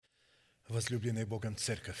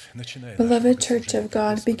Beloved Church of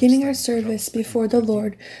God, beginning our service before the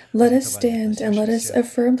Lord, let us stand and let us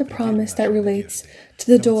affirm the promise that relates to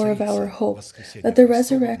the door of our hope. Let the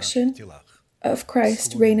resurrection of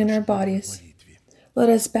Christ reign in our bodies. Let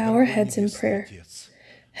us bow our heads in prayer.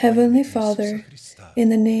 Heavenly Father, in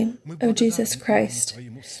the name of Jesus Christ,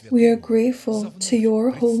 we are grateful to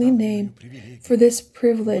your holy name for this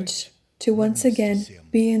privilege to once again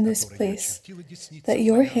be in this place that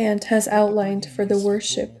your hand has outlined for the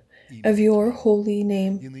worship of your holy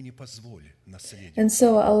name. And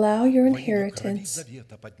so allow your inheritance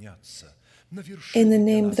in the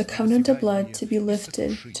name of the covenant of blood to be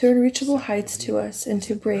lifted to unreachable heights to us and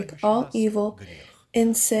to break all evil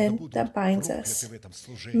and sin that binds us.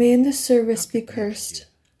 May in this service be cursed,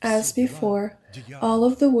 as before, all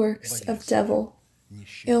of the works of devil,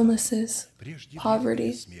 illnesses,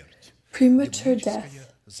 poverty, premature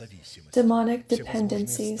death, demonic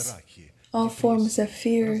dependencies, all forms of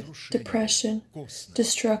fear, depression,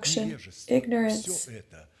 destruction, ignorance,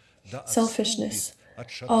 selfishness.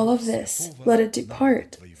 All of this, let it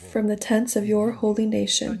depart from the tents of your holy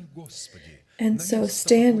nation. And so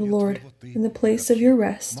stand, Lord, in the place of your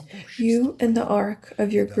rest, you and the ark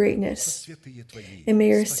of your greatness. And may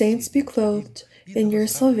your saints be clothed in your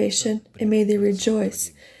salvation, and may they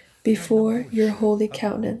rejoice before your holy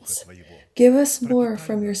countenance. Give us more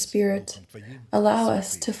from your Spirit. Allow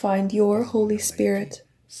us to find your Holy Spirit,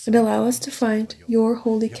 and allow us to find your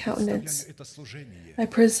holy countenance. I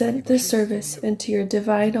present this service into your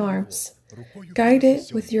divine arms. Guide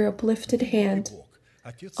it with your uplifted hand.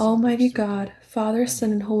 Almighty God, Father,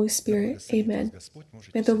 Son, and Holy Spirit, amen.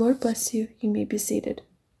 May the Lord bless you. You may be seated.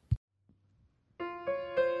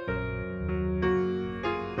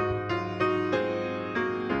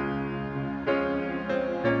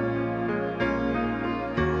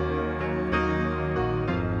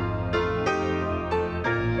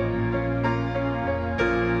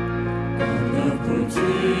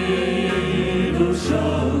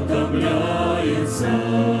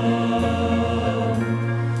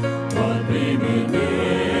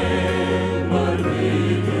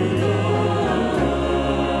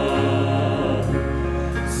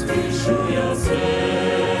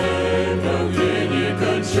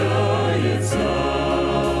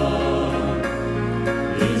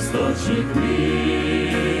 Источник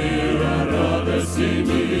мира, радости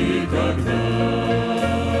никогда.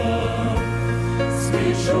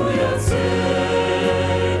 Спешу я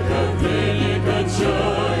церковь, где не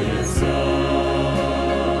кончается.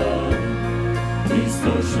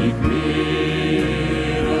 Источник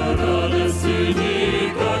мира, радости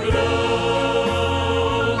никогда.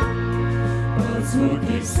 Под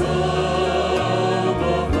звуки псалмов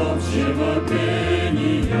общего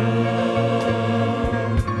пения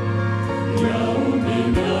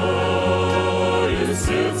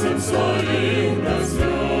сердцем своим до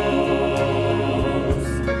слез,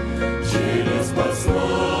 через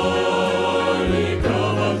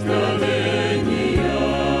посланников откровения,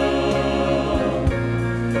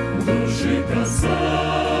 души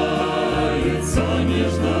касается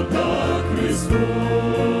нежно так Христос,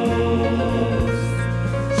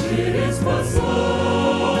 через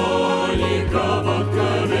посланников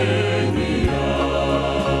откровения,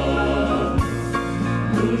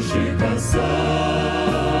 души касается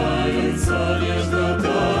нежно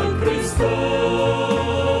так Христос.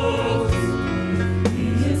 И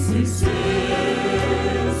если в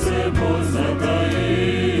сердце боль затаилась,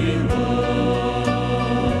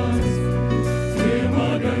 тем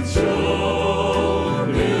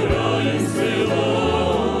огорченный равенством,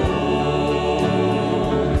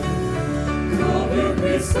 кровью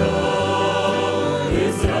Христа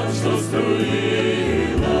из ран, что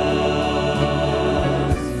струилась,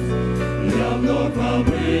 я вновь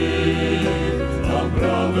омыт,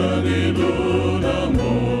 оправдан иду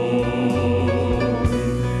домой.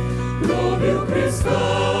 Кровью Христа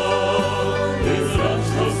из ран,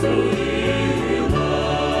 что струилась,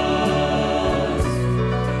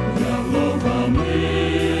 я вновь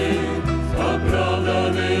омыт,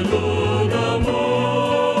 оправдан иду домой.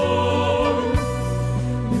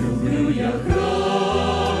 Люблю я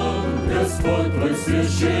храм, Господь твой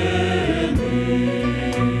священный.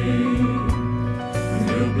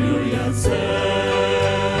 Люблю я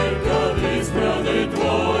церковь, избранный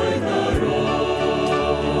твой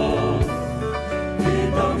народ. Ты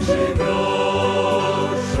там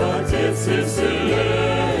живешь, Отец и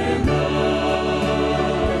Вселенной.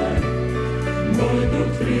 Мой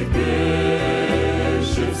дух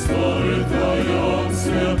трепещет в Слове Твоем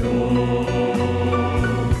святом.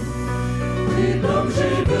 Ты там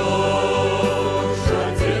живешь,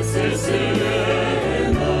 Отец и Вселенной.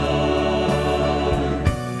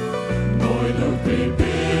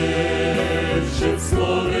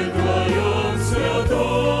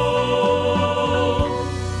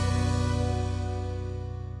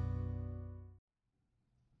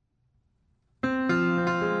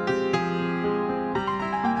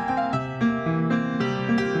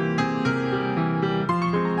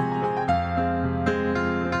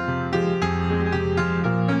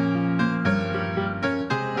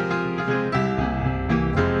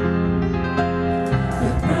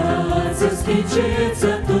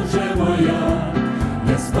 скінчиться дуже моя.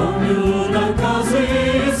 Я сповню накази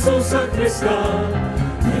Ісуса Христа,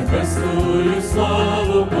 небесну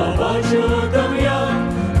славу побачу там я,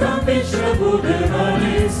 там вічна буде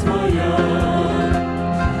радість моя.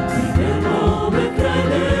 Йдемо ми край,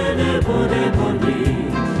 де не буде борні,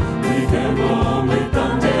 йдемо ми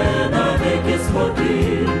там, де навіки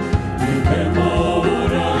спокій, йдемо у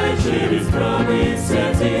рай через брами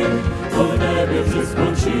святі, по небі вже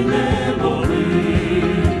спочинемо ми.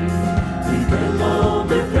 Йдемо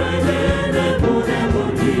ми край, де не буде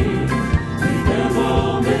борні, йдемо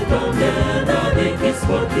ми там, де навіки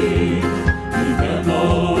спокій, йдемо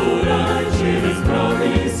у рай через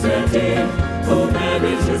брами святі, по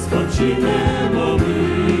небі вже спочинемо ми.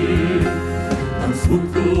 Там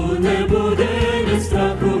смутку не буде, ні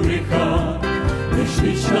страху гріха, лиш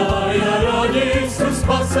вічна радість у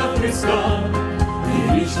Спаса Христа,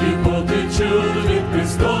 і річні потечуть від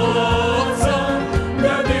престола Отця,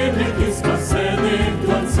 для вірних і спасених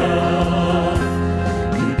Творця.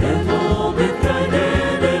 Йдемо ми край, де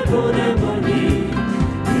не буде борні,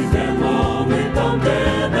 йдемо ми там, де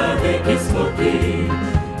навіки спокій,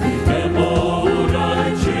 йдемо у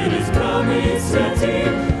рай через брами святі,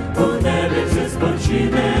 по небі вже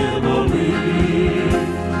спочинемо ми.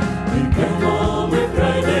 Йдемо ми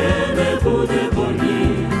край, де не буде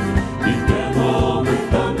борні, йдемо ми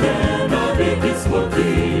там, де навіки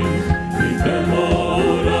спокій, йдемо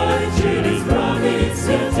у рай через брами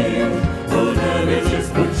святі, по небі вже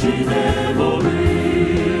спочинемо ми.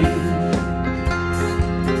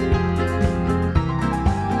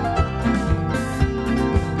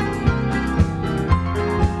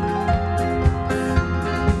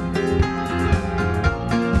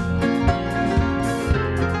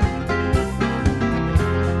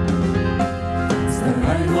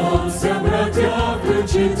 Стараймося, браття,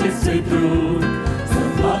 включити цей труд,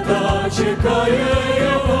 зарплата чекає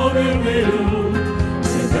його вірний люд.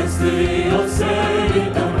 Небесний оселі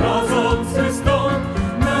там разом з Христом,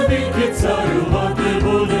 навіки царювати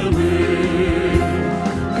будемо ми.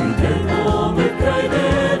 Йдемо ми край,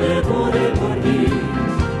 де не буде борні,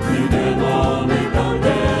 йдемо ми там,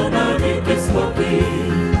 де навіки спокій,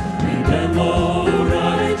 йдемо у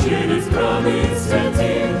рай через брами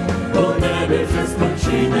святі, по небі вже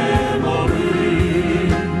спочинемо ми.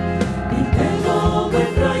 Йдемо ми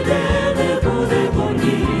край, де не буде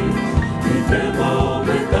борні, йдемо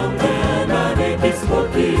ми там, де навіки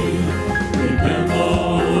спокій, йдемо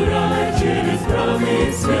у рай через брами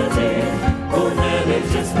святі, по небі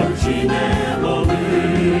вже спочинемо ми.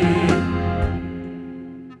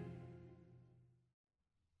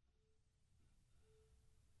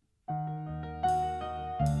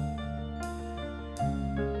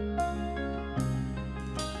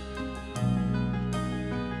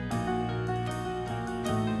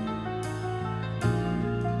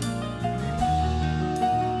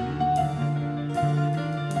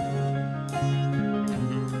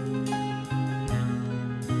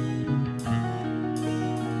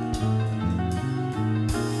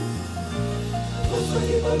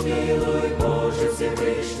 Господи, помилуй, Боже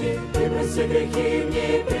Всевышний, Ты прости грехи мне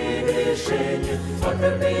прегрешения,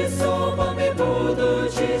 покорми зубами, буду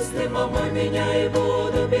чистым, омой меня и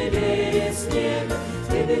буду белее снега.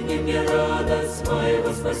 Ты верни мне радость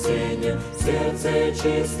моего спасения, сердце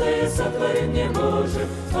чистое сотвори мне, Боже,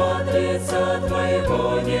 от лица Твоего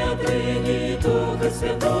не отрини, Духа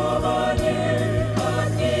Святого не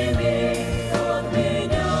отними от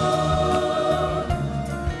меня.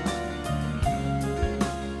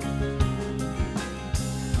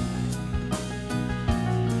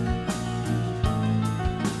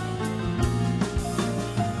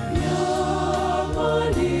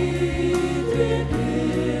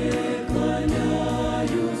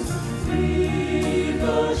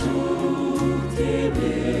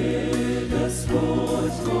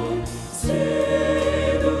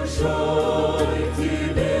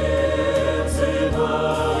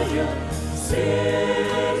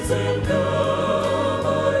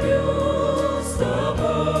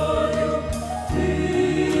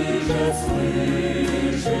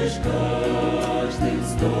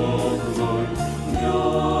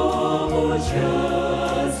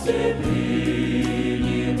 Счастье принимаешь,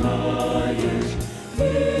 и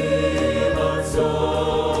в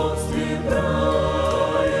отцовстве проявляешь,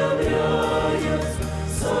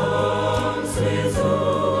 сам слезу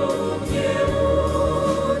не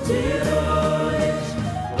утираешь.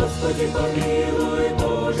 Господи, помилуй,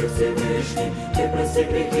 Боже Всевышний, Ты прости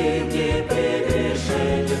грехи мне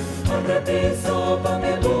прегрешения, окропи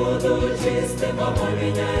сопами, буду чистым, омой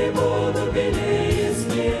меня и буду белее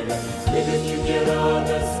снега. Верни мне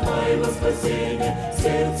радость моего спасения,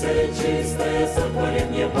 сердце чисто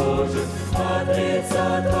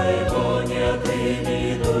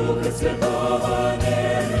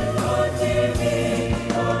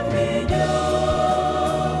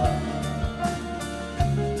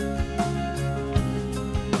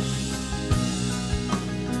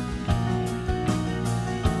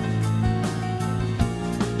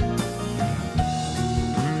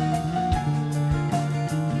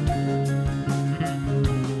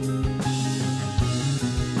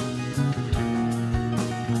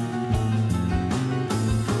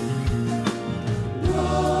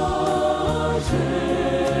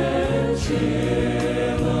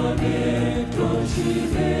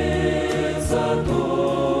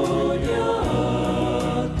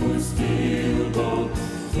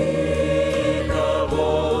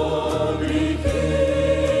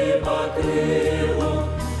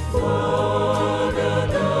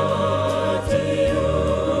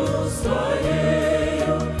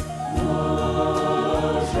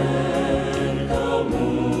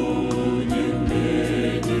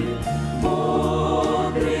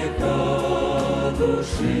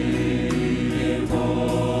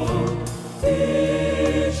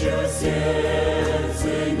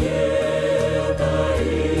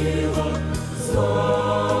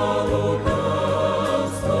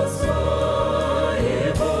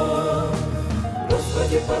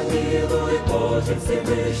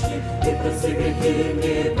Всевышний, Ты прости грехи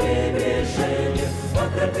мне, прегрешения.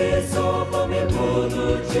 Окропи сопами,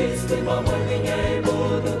 буду чистым, омой меня и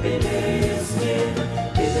буду белее снега.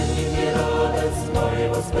 Ты верни мне радость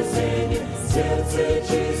моего спасения, сердце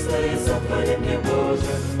чистое сотвори мне,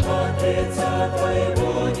 Боже, от лица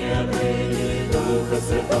Твоего не отныне, Духа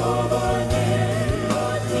Святого не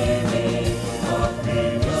отними от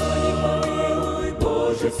меня. Помилуй,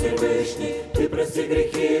 Боже Всевышний, Ты прости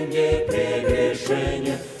грехи мне,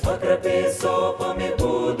 прегрешения. Окропи сопами,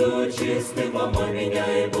 буду чистым, омой меня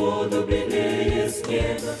и буду белее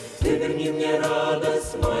снега. Ты верни мне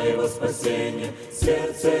радость моего спасения,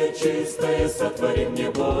 сердце чистое сотвори мне,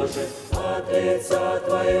 Боже, от лица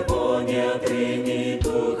Твоего не отрини,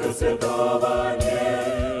 Духа Святого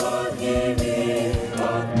не отними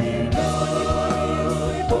от меня.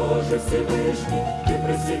 Помилуй, Боже Всевышний, Ты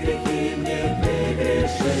прости грехи мне,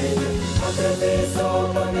 прегрешения. Окропи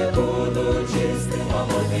сопами, буду чистым,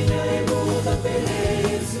 омой меня и буду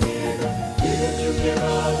белее снега. Ты верни мне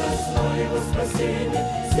радость моего спасения,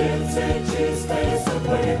 сердце чистое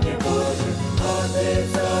сотвори мне, Боже, от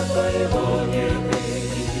лица Твоего не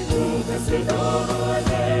отныне, Духа Святого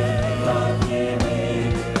не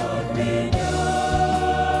отними от меня.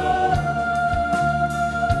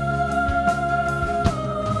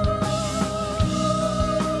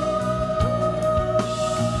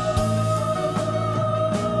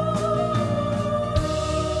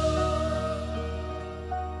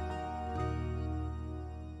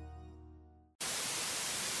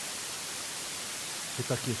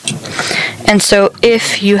 And so,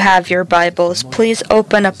 if you have your Bibles, please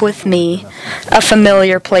open up with me a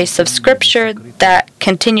familiar place of Scripture that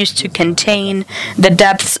continues to contain the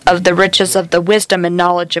depths of the riches of the wisdom and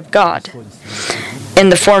knowledge of God in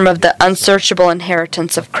the form of the unsearchable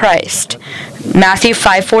inheritance of Christ. Matthew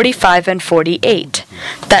 5:45 and 48.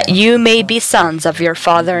 That you may be sons of your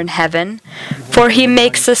Father in heaven, for He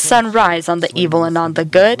makes the sun rise on the evil and on the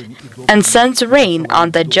good, and sends rain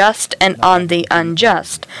on the just and on the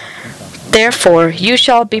unjust. Therefore you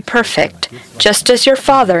shall be perfect, just as your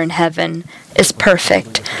Father in heaven is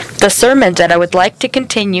perfect. The sermon that I would like to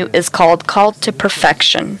continue is called Called to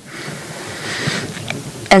Perfection.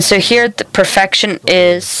 And so here the perfection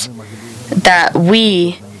is that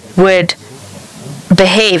we would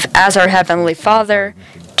behave as our Heavenly Father,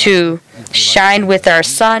 to shine with our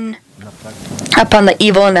sun upon the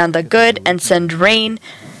evil and on the good, and send rain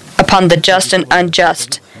upon the just and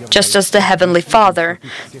unjust, just as the Heavenly Father.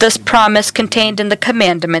 This promise contained in the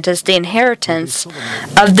commandment is the inheritance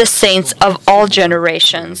of the saints of all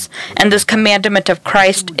generations, and this commandment of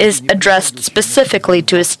Christ is addressed specifically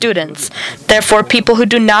to His students. Therefore, people who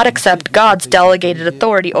do not accept God's delegated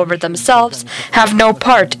authority over themselves have no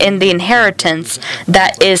part in the inheritance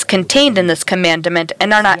that is contained in this commandment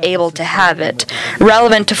and are not able to have it.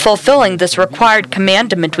 Relevant to fulfilling this required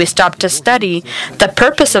commandment, we stop to study the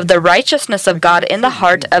purpose of the righteousness of God in the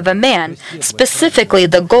heart of a man, specifically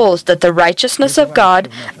the goals that the righteousness of God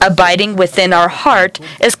abiding within our heart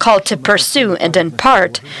is called to pursue. And in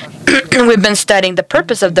part, we've been studying the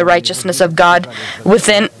purpose of the righteousness of God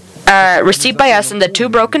within received by us in the 2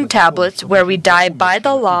 broken tablets, where we die by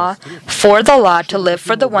the law, for the law, to live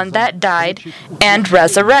for the one that died and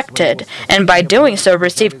resurrected, and by doing so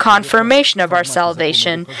receive confirmation of our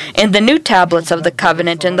salvation in the new tablets of the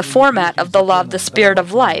covenant in the format of the law of the Spirit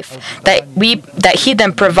of life, that He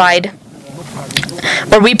then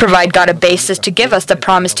we provide God a basis to give us the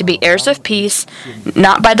promise to be heirs of peace,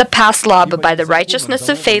 not by the past law, but by the righteousness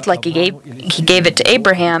of faith, like He gave it to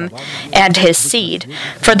Abraham and his seed.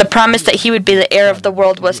 For the promise that He would be the heir of the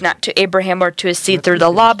world was not to Abraham or to his seed through the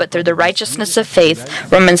law, but through the righteousness of faith.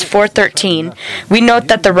 Romans 4:13. We note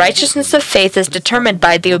that the righteousness of faith is determined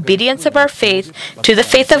by the obedience of our faith to the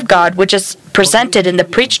faith of God, which is presented in the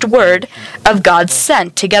preached word of God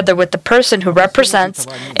sent, together with the person who represents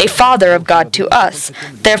a Father of God to us.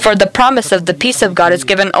 Therefore, the promise of the peace of God is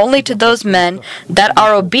given only to those men that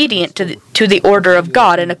are obedient to the order of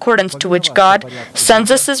God, in accordance to which God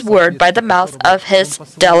sends us His word by the mouth of His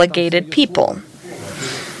delegated people.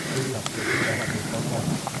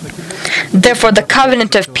 Therefore, the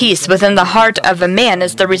covenant of peace within the heart of a man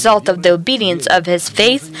is the result of the obedience of his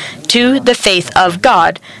faith to the faith of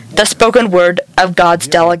God, the spoken word of God's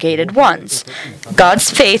delegated ones. God's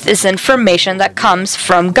faith is information that comes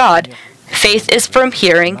from God. Faith is from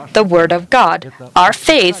hearing the word of God. Our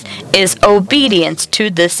faith is obedience to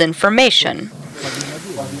this information.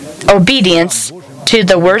 Obedience to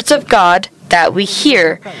the words of God that we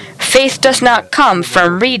hear. Faith does not come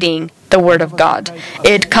from reading the Word of God.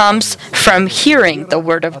 It comes from hearing the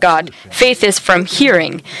Word of God. Faith is from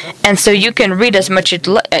hearing. And so you can read as much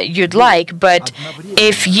you'd like, but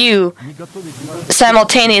if you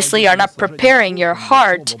simultaneously are not preparing your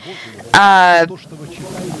heart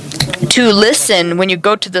to listen when you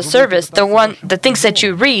go to the service, the things that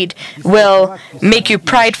you read will make you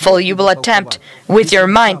prideful. You will attempt with your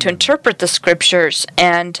mind to interpret the scriptures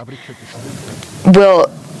and will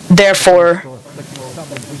therefore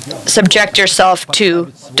subject yourself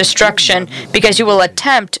to destruction, because you will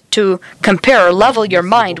attempt to compare or level your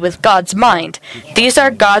mind with God's mind. These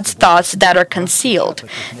are God's thoughts that are concealed,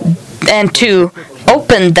 and to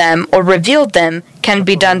open them or reveal them can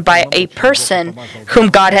be done by a person whom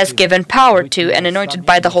God has given power to and anointed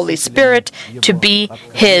by the Holy Spirit to be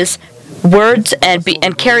His words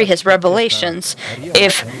and carry His revelations.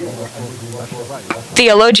 If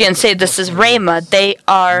theologians say this is Rhema, they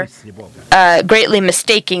are greatly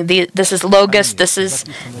mistaking. This is Logos.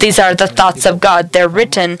 These are the thoughts of God. They're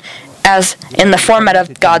written as in the format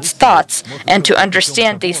of God's thoughts, and to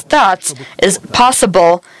understand these thoughts is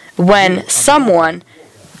possible when someone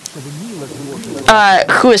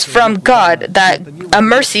who is from God, that a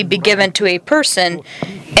mercy be given to a person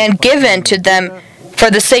and given to them for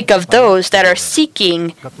the sake of those that are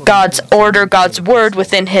seeking God's order, God's word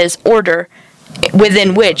within His order,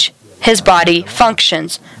 within which His body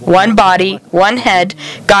functions. One body, one head.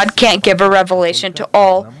 God can't give a revelation to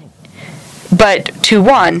all, but to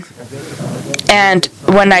one. And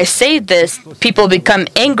when I say this, people become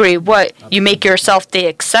angry. What, you make yourself the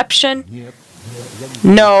exception?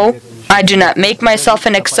 No, I do not make myself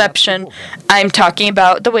an exception. I'm talking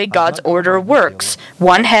about the way God's order works.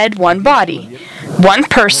 One head, one body. One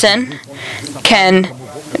person can,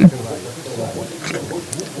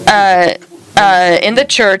 in the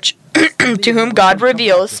church, to whom God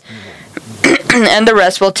reveals, and the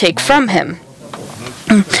rest will take from him.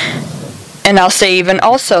 And I'll say even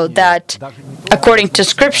also that according to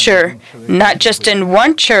Scripture, not just in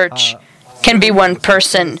one church can be one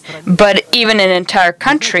person, but even an entire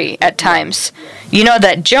country at times. You know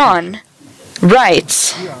that John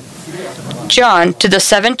writes, John to the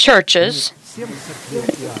 7 churches,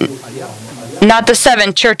 not the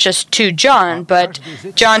 7 churches to John, but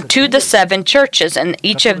John to the 7 churches, and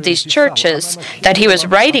each of these churches that he was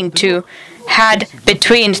writing to had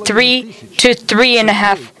between 3 to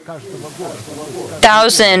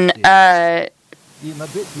 3,500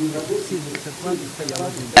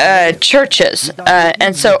 churches,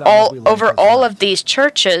 and so over all of these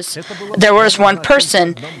churches there was one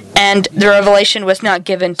person, and the revelation was not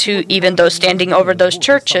given to even those standing over those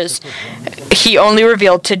churches. He only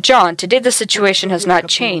revealed to John. Today the situation has not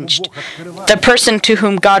changed. The person to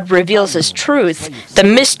whom God reveals His truth, the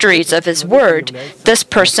mysteries of His word, this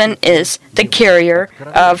person is the carrier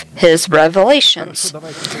of His revelations.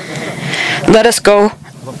 Let us go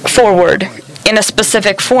forward. In a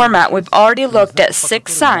specific format, we've already looked at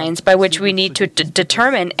 6 signs by which we need to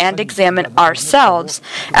determine and examine ourselves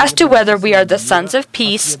as to whether we are the sons of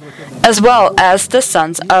peace as well as the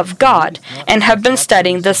sons of God, and have been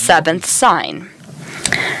studying the 7th sign,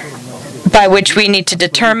 by which we need to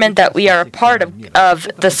determine that we are a part of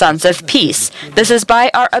the sons of peace. This is by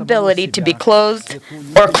our ability to be clothed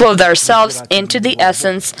or clothe ourselves into the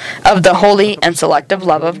essence of the holy and selective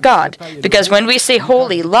love of God. Because when we say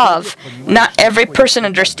holy love, not every person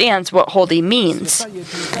understands what holy means.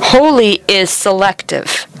 Holy is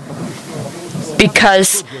selective.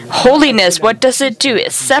 Because holiness, what does it do?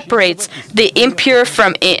 It separates the impure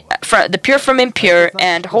from the pure from impure,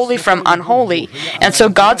 and holy from unholy. And so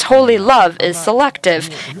God's holy love is selective.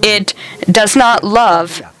 It does not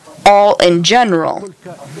love all in general.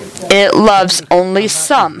 It loves only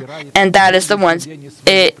some, and that is the ones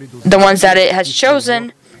that it has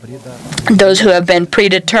chosen, those who have been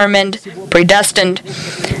predetermined, predestined.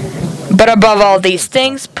 But above all these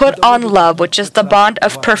things, put on love, which is the bond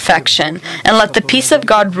of perfection, and let the peace of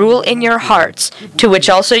God rule in your hearts, to which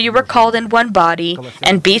also you were called in one body,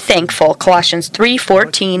 and be thankful. Colossians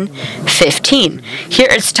 3:14-15. Here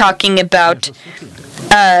it's talking about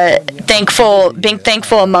being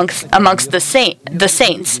thankful amongst the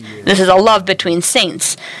saints. This is a love between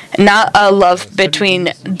saints, not a love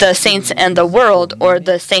between the saints and the world, or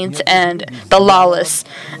the saints and the lawless,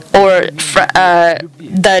 or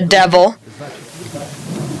the devil.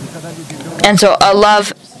 And so a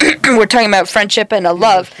love, we're talking about friendship and a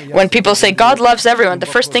love. When people say God loves everyone, the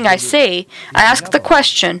first thing I ask the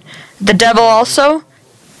question, the devil also?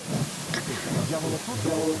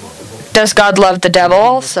 Does God love the devil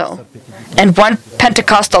also? And one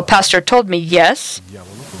Pentecostal pastor told me, yes.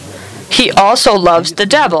 he also loves the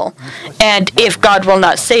devil. And if God will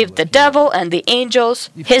not save the devil and the angels,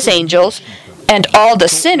 his angels, and all the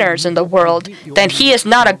sinners in the world, then he is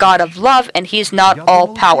not a God of love, and he is not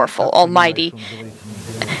all-powerful, almighty.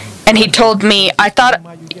 And he told me, I thought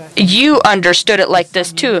you understood it like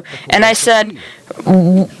this too. And I said,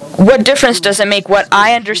 what difference does it make what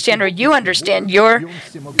I understand or you understand? We're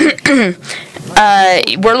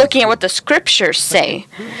looking at what the scriptures say.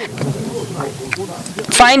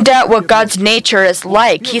 Find out what God's nature is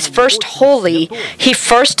like. He's first holy. He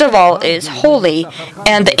first of all is holy.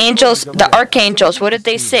 And the angels, the archangels, what did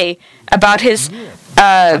they say about his...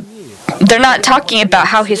 they're not talking about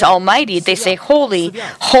how he's almighty. They say, holy,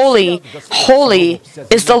 holy, holy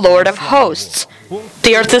is the Lord of hosts.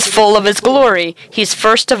 The earth is full of his glory. He's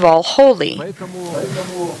first of all holy.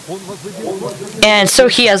 And so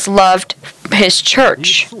he has loved his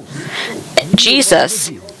church.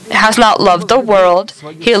 Jesus has not loved the world.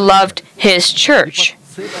 He loved his church.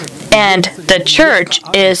 And the church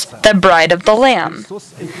is the bride of the Lamb.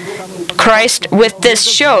 Christ with this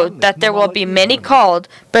showed that there will be many called,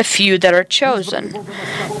 but few that are chosen.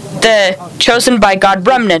 The chosen by God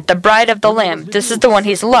remnant, the bride of the Lamb. This is the one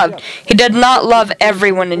he's loved. He did not love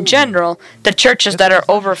everyone in general. The churches that are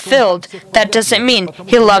overfilled, that doesn't mean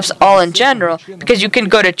he loves all in general, because you can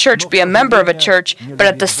go to church, be a member of a church, but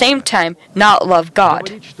at the same time not love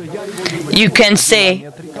God. You can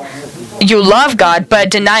say you love God,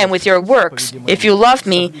 but deny him with your works. If you love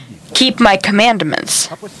me, keep my commandments.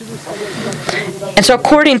 And so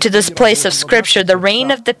according to this place of Scripture, the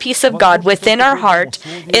reign of the peace of God within our heart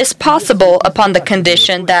is possible upon the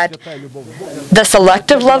condition that the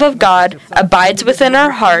selective love of God abides within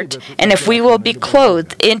our heart, and if we will be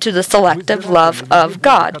clothed into the selective love of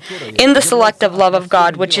God. In the selective love of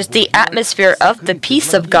God, which is the atmosphere of the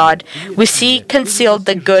peace of God, we see concealed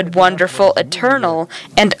the good, wonderful, eternal,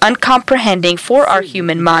 and uncomprehending for our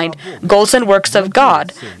human mind goals and works of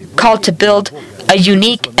God, called to build a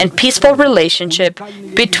unique and peaceful relationship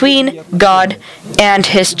between God and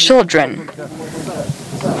his children.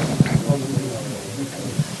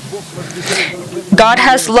 God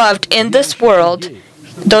has loved in this world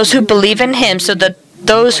those who believe in him, so that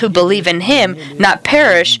those who believe in him not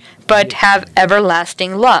perish but have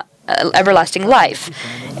everlasting life.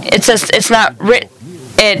 It says it's not written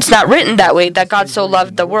that way, that God so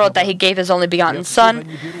loved the world that he gave his only begotten Son.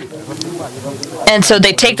 And so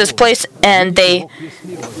they take this place and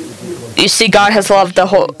you see God has loved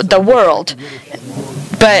the world.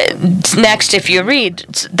 But next, if you read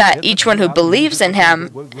that each one who believes in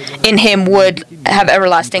him would have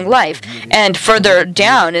everlasting life. And further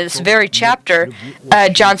down in this very chapter,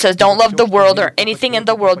 John says, don't love the world or anything in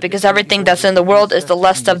the world, because everything that's in the world is the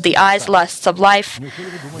lust of the eyes, lusts of life,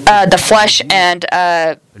 the flesh, and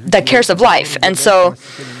the cares of life. And so,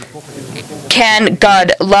 can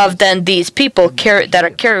God love then these people that are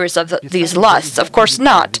carriers of these lusts? Of course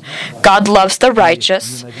not. God loves the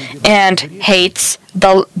righteous and hates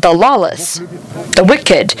the lawless, the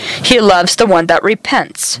wicked. He loves the one that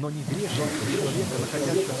repents.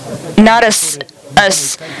 Not a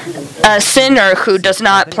sinner who does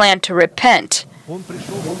not plan to repent.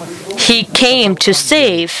 He came to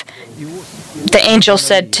save. The angel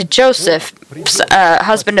said to Joseph,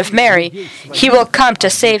 husband of Mary, he will come to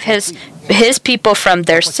save his people from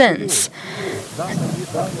their sins.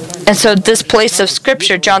 And so this place of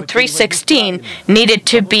Scripture, John 3:16, needed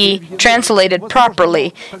to be translated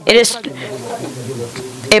properly. It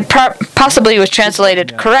possibly was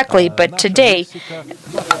translated correctly, but today,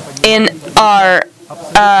 in our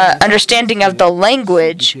understanding of the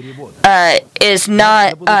language, is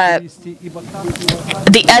not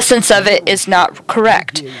the essence of it is not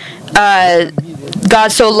correct.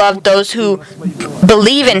 God so loved those who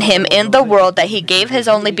believe in him in the world that he gave his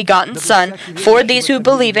only begotten Son for these who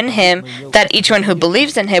believe in him, that each one who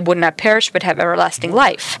believes in him would not perish but have everlasting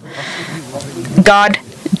life. God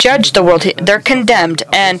judged the world. They're condemned,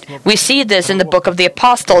 and we see this in the book of the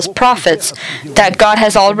apostles, prophets, that God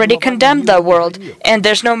has already condemned the world, and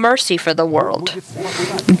there's no mercy for the world.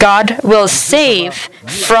 God will save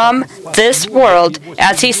from this world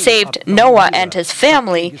as he saved Noah and his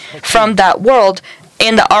family from that world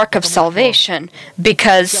in the ark of salvation,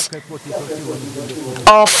 because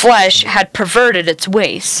all flesh had perverted its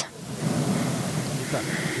ways.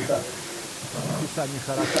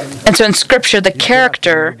 And so in Scripture, the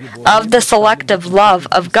character of the selective love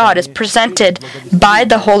of God is presented by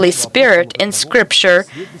the Holy Spirit in Scripture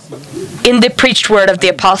in the preached word of the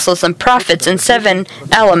apostles and prophets in 7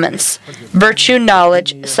 elements: virtue,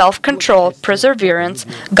 knowledge, self-control, perseverance,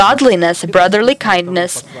 godliness, brotherly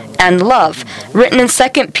kindness, and love, written in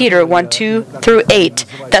 2 Peter 1:2-8,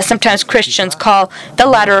 that sometimes Christians call the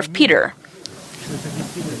ladder of Peter,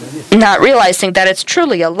 not realizing that it's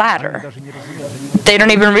truly a ladder. They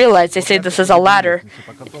don't even realize. They say this is a ladder.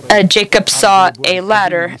 Jacob saw a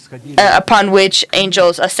ladder upon which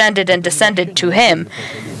angels ascended and descended to him.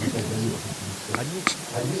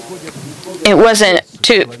 It wasn't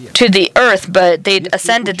to the earth, but they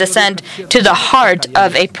descend to the heart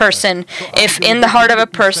of a person. If in the heart of a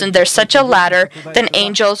person there's such a ladder, then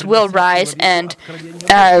angels will rise and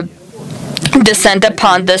descend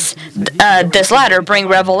upon this ladder, bring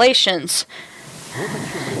revelations.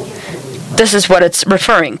 This is what it's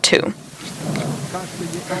referring to.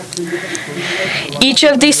 Each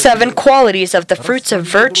of these 7 qualities of the fruits of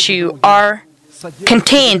virtue are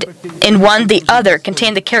contained in one the other,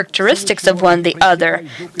 contain the characteristics of one the other.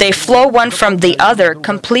 They flow one from the other,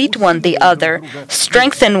 complete one the other,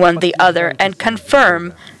 strengthen one the other, and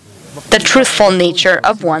confirm the truthful nature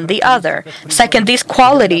of one the other. Second, these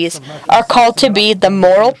qualities are called to be the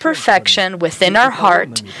moral perfection within our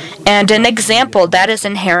heart and an example that is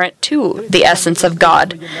inherent to the essence of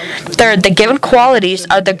God. Third, the given qualities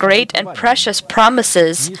are the great and precious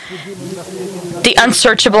promises, the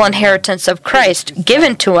unsearchable inheritance of Christ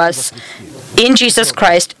given to us in Jesus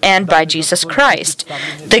Christ and by Jesus Christ.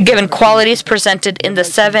 The given qualities presented in the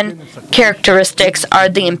 7 characteristics are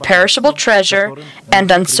the imperishable treasure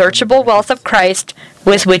and unsearchable wealth of Christ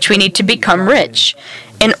with which we need to become rich.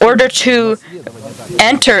 In order to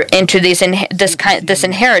enter into this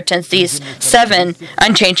inheritance, these 7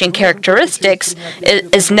 unchanging characteristics,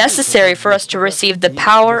 it is necessary for us to receive the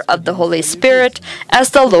power of the Holy Spirit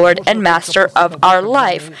as the Lord and Master of our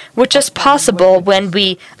life, which is possible when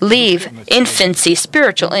we leave infancy,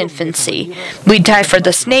 spiritual infancy. We die for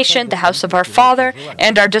this nation, the house of our Father,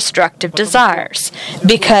 and our destructive desires,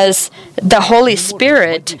 because the Holy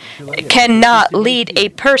Spirit cannot lead a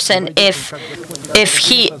person if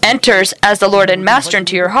he enters as the Lord and Master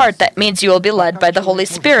into your heart. That means you will be led by the Holy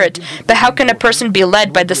Spirit. But how can a person be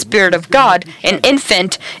led by the Spirit of God, an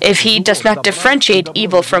infant, if he does not differentiate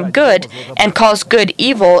evil from good and calls good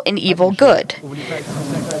evil and evil good?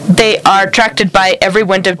 They are attracted by every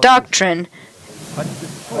wind of doctrine.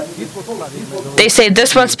 They say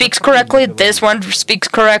this one speaks correctly, this one speaks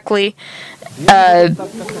correctly, and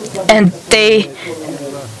they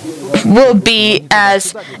will be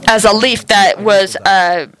as a leaf that was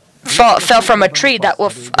fell from a tree that will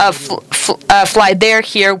fly there,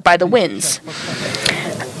 here by the winds.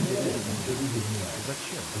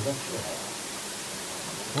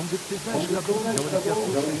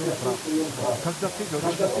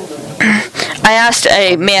 I asked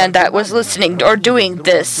a man that was listening or doing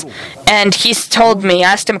this, and he told me,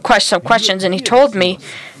 I asked him some questions, and he told me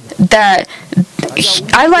that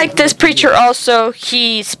I like this preacher also,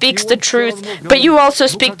 he speaks the truth, but you also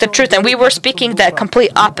speak the truth. And we were speaking the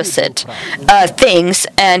complete opposite things,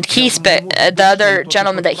 and the other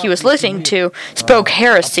gentleman that he was listening to spoke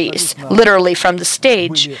heresies, literally from the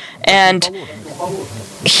stage, and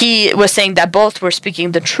he was saying that both were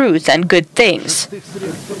speaking the truth and good things,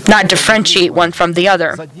 not differentiate one from the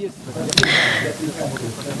other.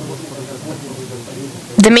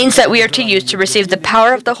 The means that we are to use to receive the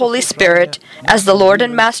power of the Holy Spirit as the Lord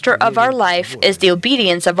and Master of our life is the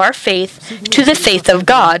obedience of our faith to the faith of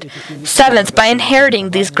God. Seventh, by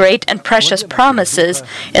inheriting these great and precious promises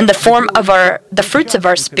in the form of the fruits of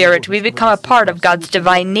our Spirit, we become a part of God's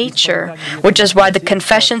divine nature, which is why the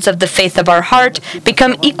confessions of the faith of our heart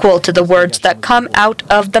become equal to the words that come out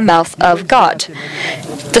of the mouth of God.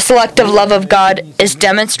 The selective love of God is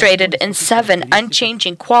demonstrated in 7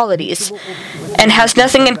 unchanging qualities and has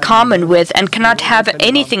nothing in common with and cannot have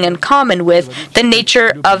anything in common with the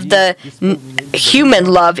nature of the human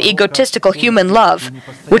love, egotistical human love,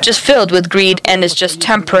 which is filled with greed and is just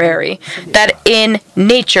temporary, that in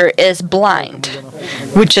nature is blind,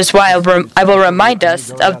 which is why I will remind us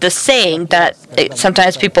of the saying that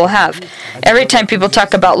sometimes people have. Every time people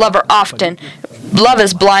talk about love, or often, love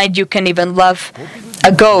is blind. You can even love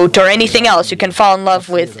a goat or anything else. You can fall in love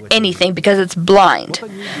with anything because it's blind.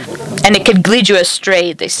 And it could lead you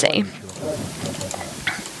astray, they say.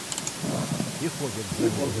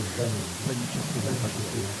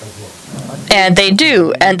 And they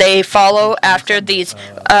do, and they follow after these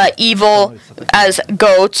evil as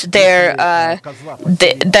goats. They're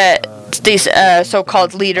these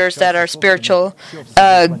so-called leaders that are spiritual.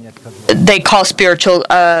 They call spiritual.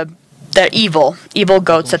 They're evil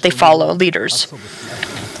goats that they follow, leaders,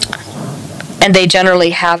 and they generally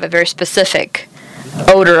have a very specific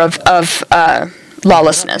odor of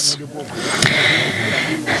lawlessness.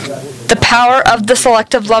 The power of the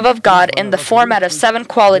selective love of God in the format of 7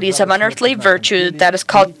 qualities of unearthly virtue that is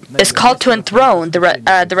called to enthrone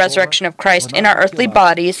the resurrection of Christ in our earthly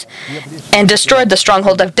bodies and destroy the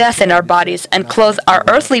stronghold of death in our bodies and clothe our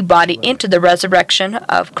earthly body into the resurrection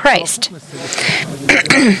of Christ.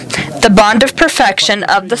 The bond of perfection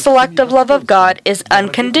of the selective love of God is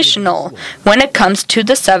unconditional when it comes to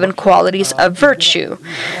the 7 qualities of virtue.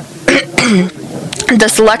 The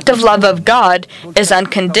selective love of God is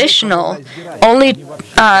unconditional only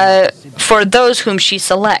for those whom she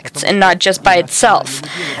selects and not just by itself.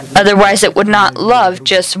 Otherwise, it would not love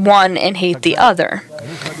just one and hate the other.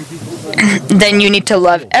 Then you need to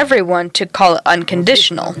love everyone to call it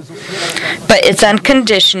unconditional. But it's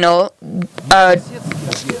unconditional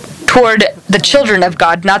toward the children of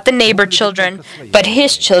God, not the neighbor children, but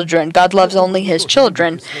his children. God loves only his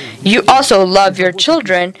children. You also love your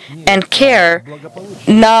children and care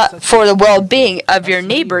not for the well-being of your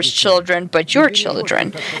neighbor's children, but your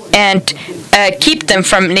children. And keep them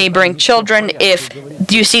from neighboring children if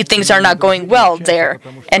you see things are not going well there,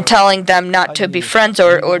 and telling them not to be friends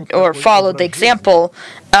or follow the example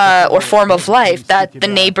or form of life that the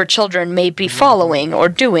neighbor children may be following or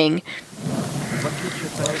doing.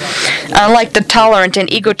 Unlike the tolerant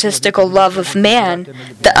and egotistical love of man,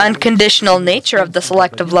 the unconditional nature of the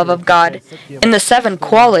selective love of God in the 7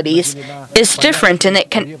 qualities is different in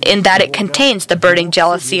that it contains the burning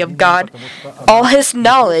jealousy of God. All his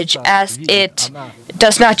knowledge, as it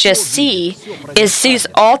does not just see, it sees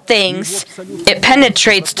all things, it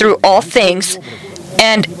penetrates through all things,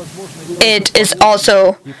 and it is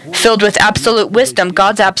also filled with absolute wisdom,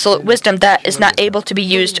 God's absolute wisdom that is not able to be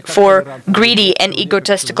used for greedy and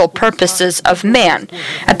egotistical purposes of man.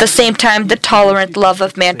 At the same time, the tolerant love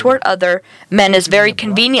of man toward other men is very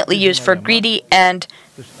conveniently used for greedy and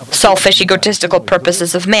selfish, egotistical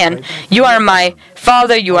purposes of man. You are my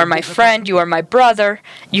father, you are my friend, you are my brother,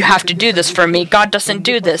 you have to do this for me. God doesn't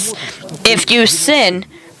do this. If you sin,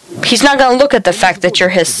 he's not going to look at the fact that you're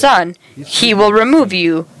his son. He will remove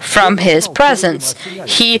you from his presence.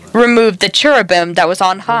 He removed the cherubim that was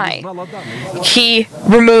on high. He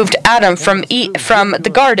removed Adam from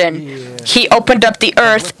the garden. He opened up the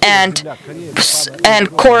earth, and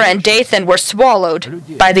Korah and Dathan were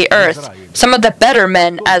swallowed by the earth. Some of the better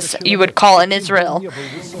men, as you would call in Israel.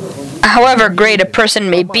 However great a person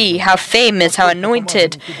may be, how famous, how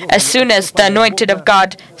anointed, as soon as the anointed of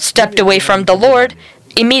God stepped away from the Lord,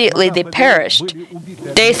 immediately they perished.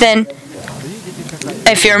 Dathan,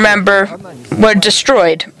 if you remember, were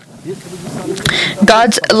destroyed.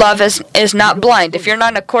 God's love is not blind. If you're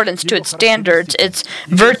not in accordance to its standards, its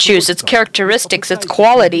virtues, its characteristics, its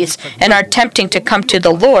qualities, and are tempting to come to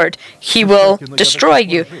the Lord, he will destroy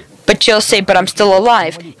you. But you'll say, but I'm still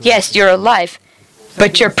alive. Yes, you're alive,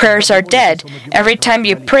 but your prayers are dead. Every time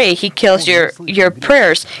you pray, he kills your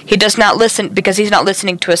prayers. He does not listen because he's not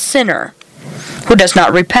listening to a sinner who does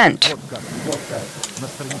not repent.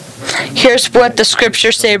 Here's what the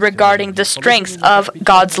scriptures say regarding the strength of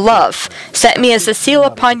God's love. Set me as a seal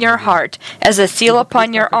upon your heart, as a seal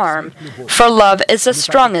upon your arm. For love is as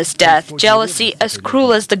strong as death, jealousy as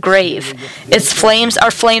cruel as the grave. Its flames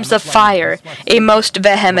are flames of fire, a most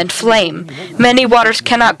vehement flame. Many waters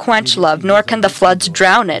cannot quench love, nor can the floods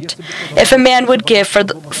drown it. If a man would give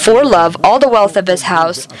for love all the wealth of his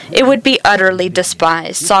house, it would be utterly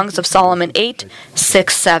despised. Songs of Solomon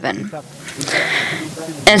 8:6-7.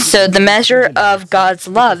 And so the measure of God's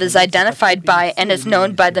love is identified by and is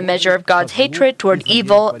known by the measure of God's hatred toward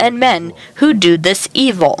evil and men who do this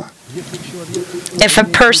evil. If a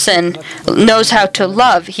person knows how to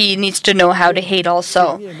love, he needs to know how to hate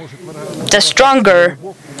also. The stronger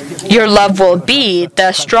your love will be,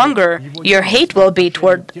 the stronger your hate will be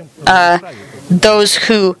toward those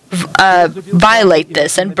who violate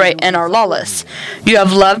this and are lawless. You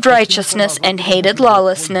have loved righteousness and hated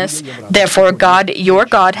lawlessness. Therefore, God, your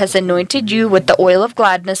God, has anointed you with the oil of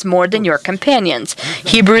gladness more than your companions.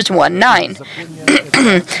 Hebrews 1:9.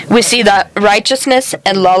 We see that righteousness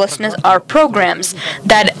and lawlessness are programs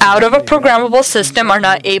that out of a programmable system are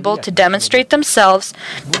not able to demonstrate themselves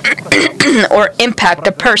or impact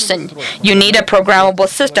a person. You need a programmable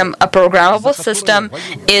system. A programmable system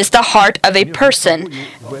is the heart of a person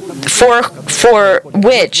for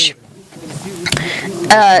which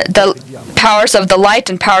the powers of the light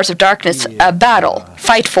and powers of darkness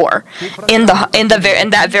fight for in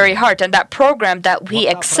that very heart. And that program that we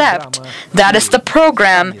accept, that is the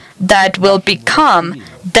program that will become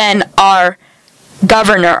then our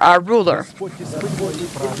governor, our ruler.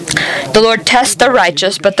 The Lord tests the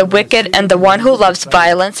righteous, but the wicked and the one who loves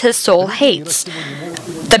violence his soul hates.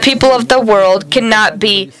 The people of the world cannot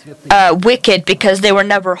be wicked because they were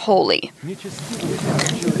never holy.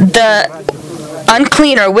 The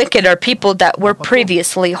unclean or wicked are people that were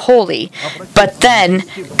previously holy, but then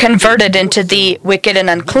converted into the wicked and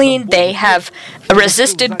unclean. They have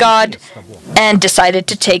resisted God and decided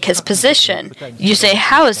to take his position. You say,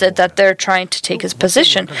 how is it that they're trying to take his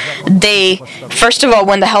position? They, first of all,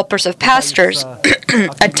 when the helpers of pastors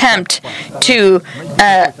attempt to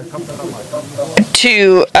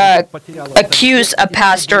accuse a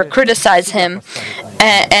pastor, criticize him,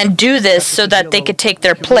 and do this so that they could take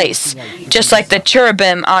their place, just like the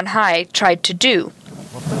cherubim on high tried to do.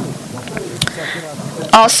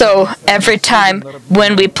 Also, every time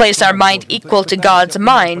when we place our mind equal to God's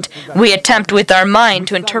mind, we attempt with our mind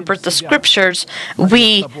to interpret the scriptures.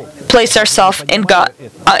 We place ourselves in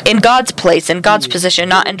God's place, in God's position,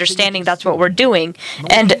 not understanding that's what we're doing,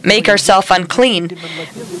 and make ourselves unclean.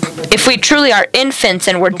 If we truly are infants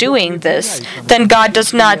and we're doing this, then God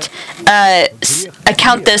does not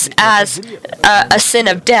account this as a sin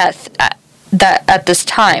of death. That at this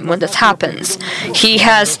time when this happens, he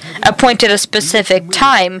has appointed a specific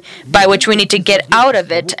time by which we need to get out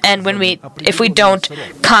of it, and if we don't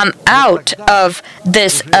come out of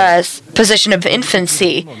this position of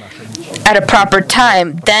infancy at a proper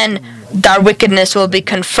time, then our wickedness will be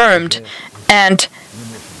confirmed, and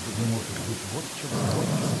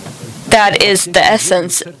that is the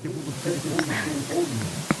essence.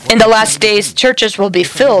 In the last days, churches will be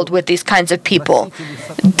filled with these kinds of people,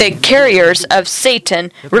 the carriers of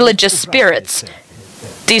Satan, religious spirits.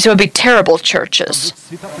 These will be terrible churches.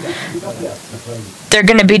 They're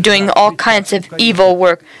going to be doing all kinds of evil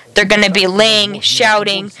work. They're going to be laying,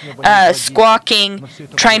 shouting, squawking,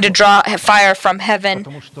 trying to draw fire from heaven.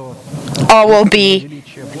 All will be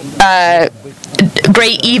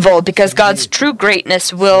great evil, because God's true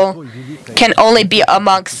greatness can only be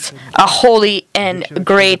amongst a holy and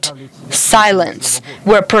great silence,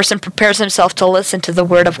 where a person prepares himself to listen to the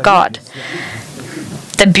word of God.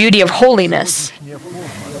 The beauty of holiness.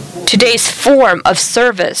 Today's form of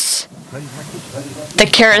service, the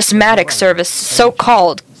charismatic service,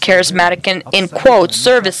 so-called charismatic in quotes,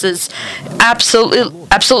 services,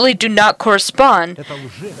 absolutely do not correspond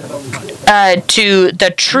to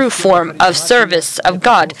the true form of service of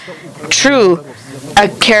God. True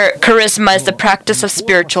charisma is the practice of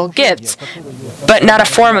spiritual gifts, but not a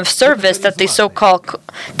form of service that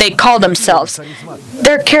they call themselves.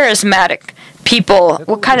 They're charismatic people.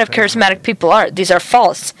 What kind of charismatic people are? These are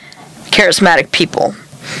false charismatic people.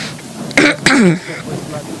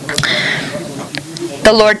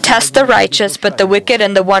 The Lord tests the righteous, but the wicked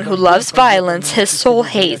and the one who loves violence his soul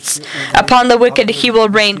hates. Upon the wicked he will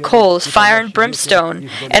rain coals, fire and brimstone,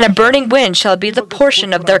 and a burning wind shall be the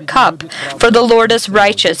portion of their cup. For the Lord is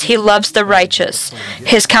righteous, he loves the righteous.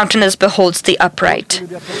 His countenance beholds the upright.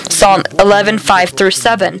 Psalm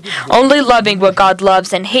 11:5-7. Only loving what God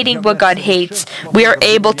loves and hating what God hates, we are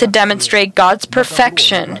able to demonstrate God's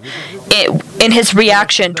perfection in his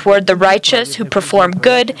reaction toward the righteous who perform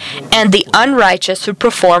good and the unrighteous who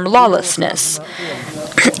perform lawlessness.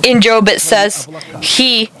 In Job it says,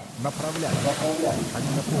 he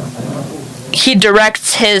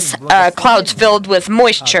directs his clouds filled with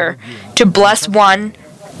moisture to bless one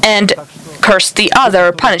and curse the other,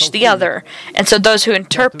 or punish the other. And so those who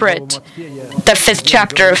interpret the 5th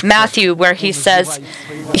chapter of Matthew, where he says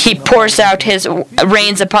he pours out his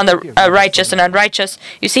rains upon the righteous and unrighteous,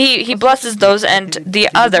 you see, he blesses those and the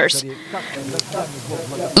others.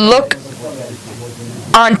 Look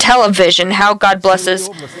on television how God blesses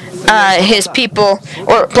his people,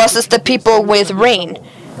 or blesses the people with rain.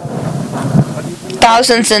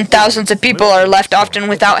 Thousands and thousands of people are left often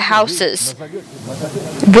without houses.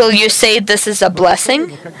 Will you say this is a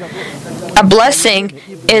blessing? A blessing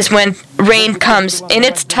is when rain comes in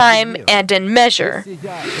its time and in measure.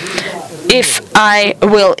 If I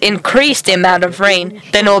will increase the amount of rain,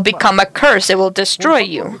 then it will become a curse. It will destroy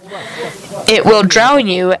you. It will drown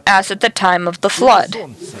you, as at the time of the flood.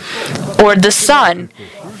 Or the sun.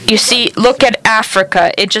 You see, look at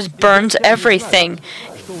Africa. It just burns everything.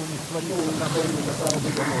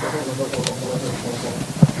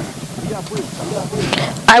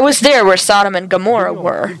 I was there where Sodom and Gomorrah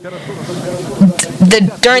were.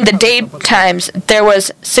 during the daytimes there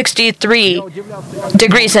was 63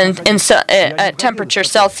 degrees in temperature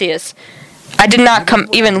Celsius. I did not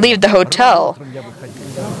even leave the hotel.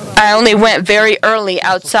 I only went very early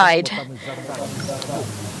outside.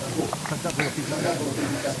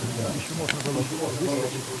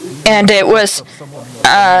 And it was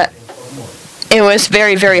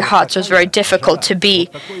very, very hot, so it was very difficult to be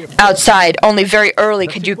outside. Only very early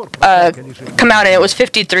could you come out, and it was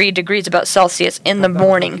 53 degrees about Celsius in the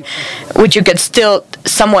morning, which you could still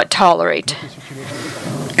somewhat tolerate.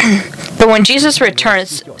 But when Jesus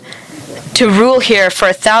returns to rule here for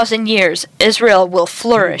 1,000 years, Israel will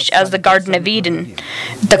flourish as the Garden of Eden.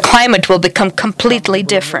 The climate will become completely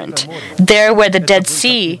different. There where the Dead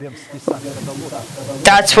Sea,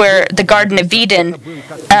 that's where the Garden of Eden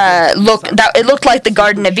it looked like the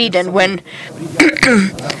Garden of Eden when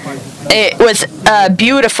it was a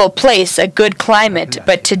beautiful place, a good climate.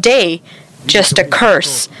 But today, just a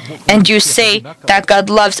curse. And you say that God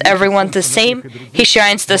loves everyone the same. He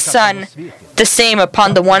shines the sun the same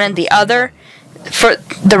upon the one and the other. For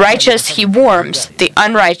the righteous he warms, the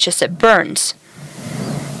unrighteous it burns.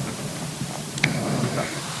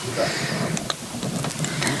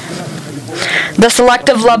 The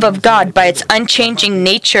selective love of God, by its unchanging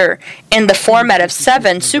nature in the format of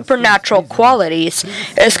 7 supernatural qualities,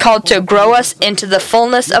 is called to grow us into the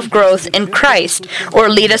fullness of growth in Christ, or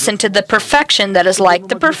lead us into the perfection that is like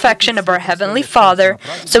the perfection of our Heavenly Father,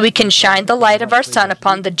 so we can shine the light of our Son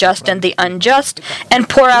upon the just and the unjust, and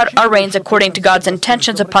pour out our rains according to God's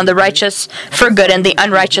intentions upon the righteous for good and the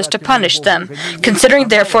unrighteous to punish them. Considering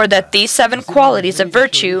therefore that these 7 qualities of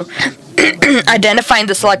virtue identifying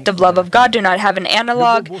the selective love of God do not have an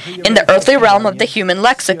analog in the earthly realm of the human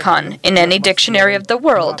lexicon, in any dictionary of the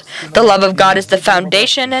world. The love of God is the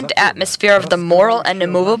foundation and atmosphere of the moral and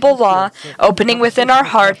immovable law, opening within our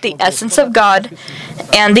heart the essence of God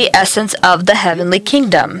and the essence of the heavenly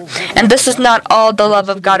kingdom. And this is not all. The love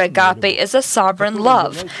of God, agape, is a sovereign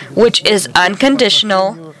love, which is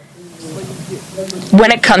unconditional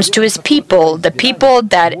when it comes to his people, the people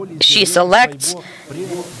that she selects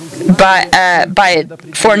by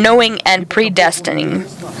foreknowing and predestining.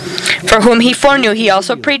 For whom he foreknew, he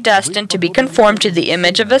also predestined to be conformed to the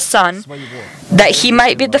image of his Son, that he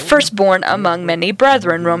might be the firstborn among many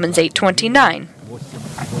brethren. Romans 8:29.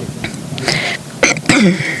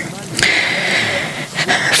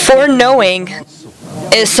 Foreknowing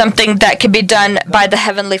is something that can be done by the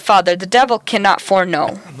Heavenly Father. The devil cannot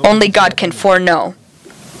foreknow. Only God can foreknow.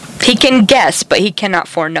 He can guess, but he cannot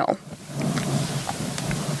foreknow.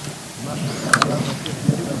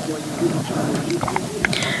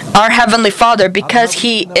 Our Heavenly Father, because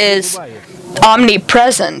he is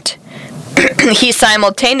omnipresent, he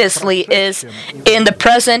simultaneously is in the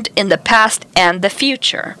present, in the past, and the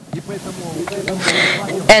future.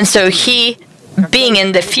 And so he, being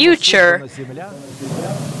in the future,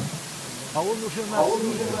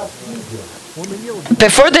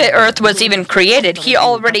 before the earth was even created, he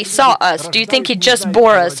already saw us. Do you think he just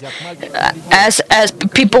bore us? As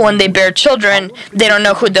people, when they bear children, they don't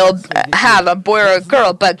know who they'll have, a boy or a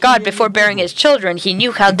girl. But God, before bearing his children, he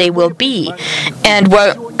knew how they will be and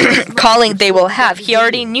what calling they will have. He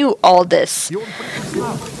already knew all this.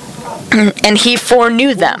 And he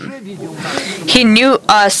foreknew them. He knew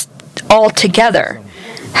us all together.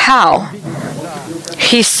 How?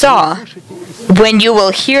 He saw, when you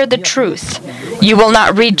will hear the truth, you will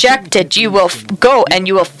not reject it. You will go and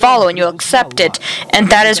you will follow and you will accept it. And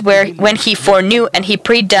that is when he foreknew and he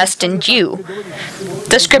predestined you.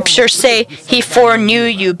 The scriptures say he foreknew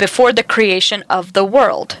you before the creation of the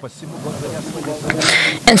world.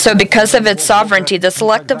 And so because of its sovereignty, the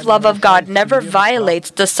selective love of God never violates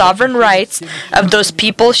the sovereign rights of those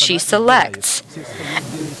people she selects.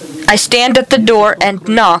 I stand at the door and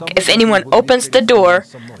knock. If anyone opens the door,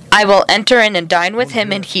 I will enter in and dine with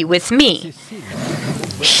him and he with me.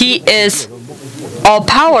 He is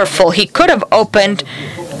all-powerful. He could have opened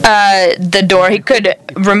the door. He could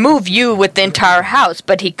remove you with the entire house,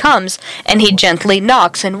 but he comes and he gently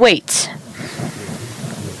knocks and waits.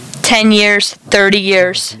 10 years, 30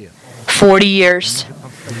 years, 40 years.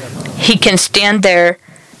 He can stand there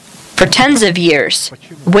for tens of years,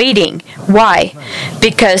 waiting. Why?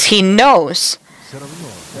 Because he knows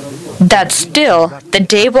that still the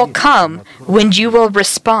day will come when you will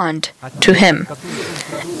respond to him.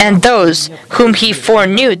 And those whom he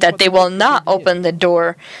foreknew that they will not open the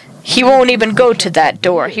door, he won't even go to that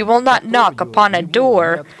door. He will not knock upon a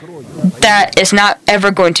door that is not ever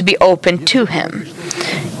going to be opened to him.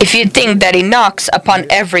 If you think that he knocks upon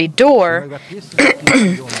every door,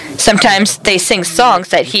 some Sometimes they sing songs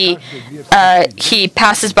that he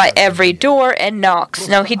passes by every door and knocks.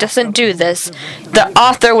 No, he doesn't do this. The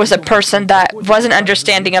author was a person that wasn't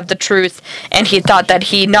understanding of the truth, and he thought that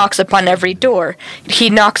he knocks upon every door. He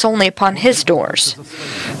knocks only upon his doors.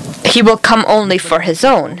 He will come only for his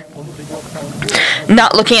own.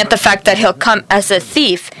 Not looking at the fact that he'll come as a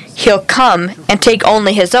thief, he'll come and take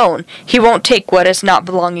only his own. He won't take what is not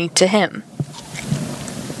belonging to him.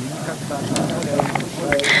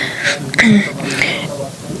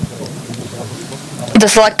 The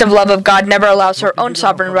selective love of God never allows her own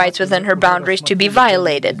sovereign rights within her boundaries to be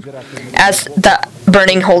violated, as the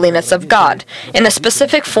burning holiness of God. In a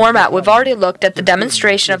specific format, we've already looked at the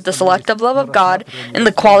demonstration of the selective love of God in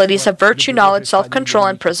the qualities of virtue, knowledge, self-control,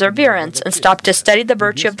 and perseverance, and stopped to study the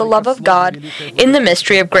virtue of the love of God in the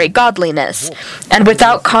mystery of great godliness. And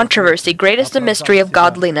without controversy, great is the mystery of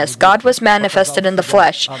godliness. God was manifested in the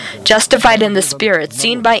flesh, justified in the spirit,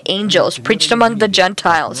 seen by angels, preached among the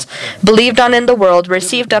Gentiles, believed on in the world,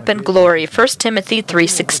 received up in glory. 1 Timothy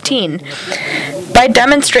 3:16. By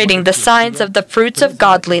demonstrating the signs of the fruits of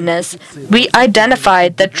godliness, we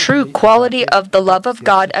identified the true quality of the love of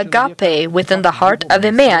God, agape, within the heart of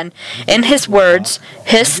a man, in his words,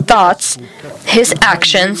 his thoughts, his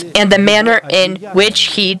actions, and the manner in which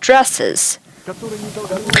he dresses,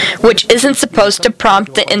 which isn't supposed to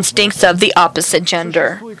prompt the instincts of the opposite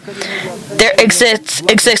gender. There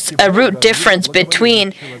exists a root difference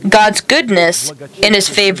between God's goodness in his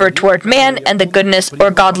favor toward man and the goodness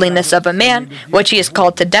or godliness of a man, which he is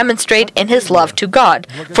called to demonstrate in his love to God.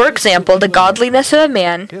 For example, the godliness of a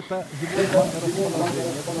man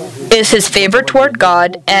is his favor toward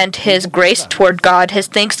God, and his grace toward God, his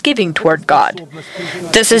thanksgiving toward God.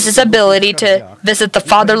 This is his ability to visit the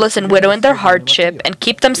fatherless and widow in their hardship and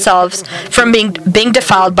keep themselves from being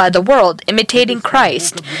defiled by the world, imitating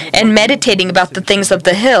Christ, and meditating about the things of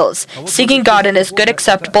the hills, seeking God in his good,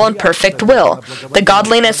 acceptable, and perfect will. The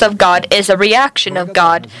godliness of God is a reaction of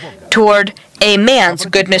God toward a man's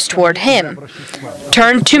goodness toward him.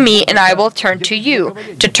 Turn to me and I will turn to you.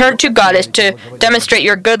 To turn to God is to demonstrate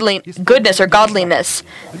your goodness or godliness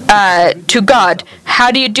to God.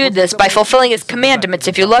 How do you do this? By fulfilling his commandments.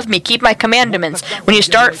 If you love me, keep my commandments. When you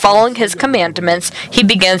start following his commandments, he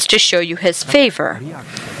begins to show you his favor.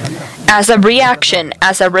 As a reaction,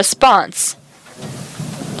 as a response.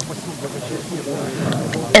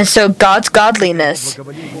 And so God's godliness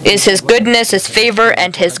is his goodness, his favor,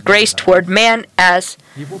 and his grace toward man as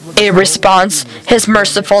a response, his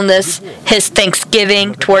mercifulness, his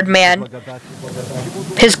thanksgiving toward man,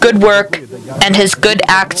 his good work, and his good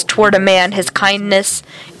acts toward a man, his kindness,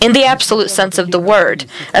 in the absolute sense of the word.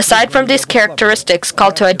 Aside from these characteristics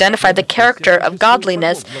called to identify the character of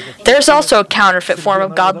godliness, there is also a counterfeit form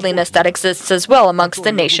of godliness that exists as well amongst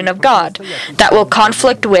the nation of God, that will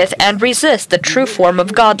conflict with and resist the true form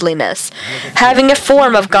of godliness. Having a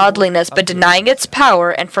form of godliness but denying its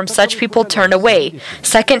power, and from such people turn away.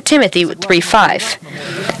 2 Timothy 3:5.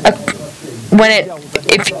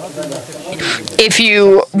 If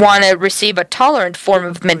you want to receive a tolerant form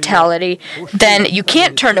of mentality, then you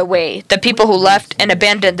can't turn away. The people who left and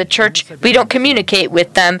abandoned the church, we don't communicate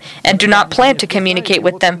with them and do not plan to communicate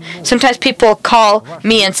with them. Sometimes people call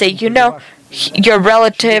me and say, your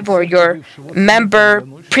relative or your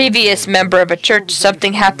previous member of a church,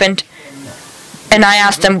 something happened. And I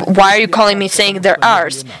asked them, why are you calling me saying they're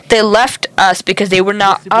ours? They left us because they were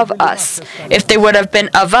not of us. If they would have been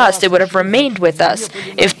of us, they would have remained with us.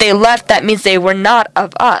 If they left, that means they were not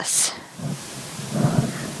of us.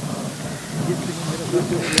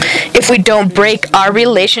 If we don't break our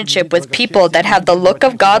relationship with people that have the look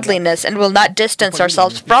of godliness and will not distance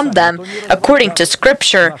ourselves from them according to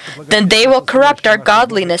Scripture, then they will corrupt our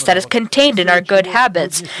godliness that is contained in our good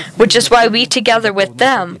habits, which is why we together with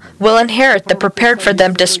them will inherit the prepared for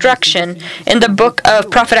them destruction. In the book of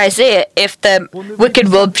Prophet Isaiah, if the wicked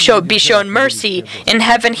will be shown mercy in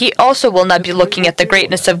heaven, he also will not be looking at the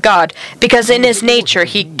greatness of God, because in his nature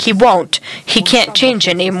he won't. He can't change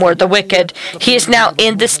anymore, the wicked. He is now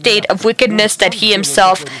in the state of wickedness that he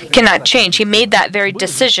himself cannot change. He made that very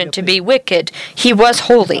decision to be wicked. He was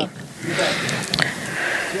holy.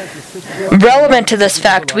 Relevant to this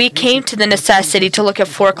fact, we came to the necessity to look at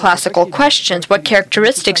 4 classical questions. What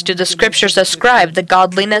characteristics do the Scriptures ascribe the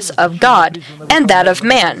godliness of God and that of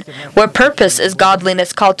man? What purpose is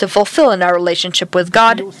godliness called to fulfill in our relationship with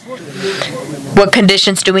God? What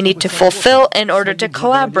conditions do we need to fulfill in order to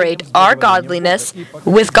collaborate our godliness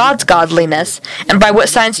with God's godliness? And by what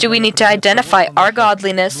signs do we need to identify our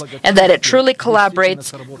godliness and that it truly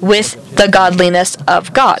collaborates with the godliness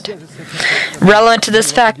of God? Relevant to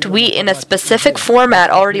this fact, we in a specific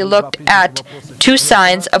format already looked at 2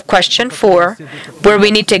 signs of question 4, where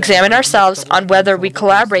we need to examine ourselves on whether we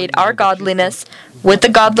collaborate our godliness with the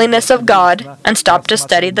godliness of God, and stop to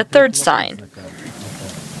study the 3rd sign.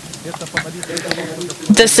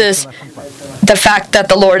 This is the fact that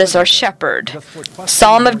the Lord is our shepherd.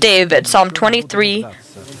 Psalm of David, Psalm 23, 1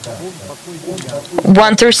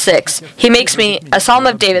 through 6. He makes me, a Psalm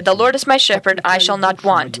of David, the Lord is my shepherd, I shall not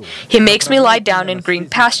want. He makes me lie down in green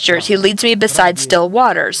pastures. He leads me beside still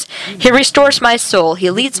waters. He restores my soul.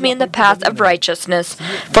 He leads me in the path of righteousness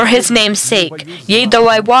for his name's sake. Yea, though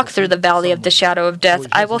I walk through the valley of the shadow of death,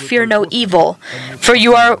 I will fear no evil. For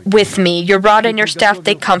you are with me. Your rod and your staff,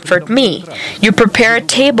 they comfort me. You prepare a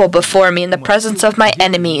table before me in the presence of my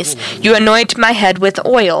enemies. You anoint my head with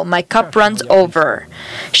oil. My cup runs over.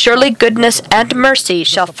 Surely goodness and mercy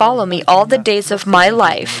shall follow me all the days of my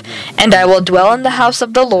life, and I will dwell in the house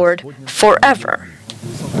of the Lord forever.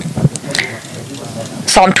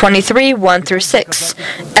 Psalm 23, 1 through 6.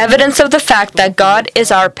 Evidence of the fact that God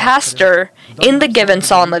is our pastor in the given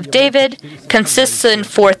Psalm of David consists in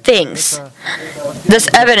 4 things. This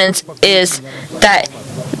evidence is that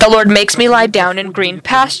the Lord makes me lie down in green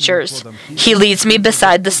pastures. He leads me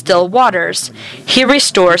beside the still waters. He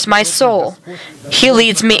restores my soul. He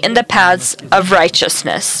leads me in the paths of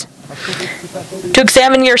righteousness. To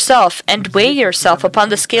examine yourself and weigh yourself upon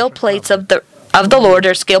the scale plates of the Lord,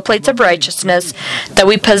 or scale plates of righteousness, that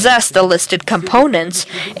we possess the listed components,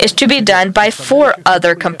 is to be done by 4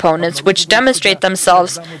 other components which demonstrate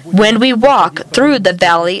themselves when we walk through the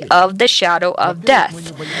valley of the shadow of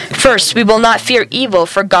death. First, we will not fear evil,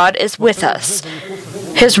 for God is with us.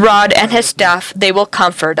 His rod and his staff, they will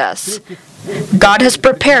comfort us. God has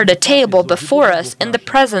prepared a table before us in the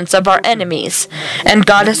presence of our enemies, and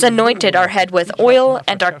God has anointed our head with oil,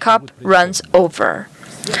 and our cup runs over.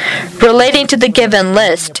 Relating to the given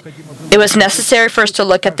list, it was necessary first to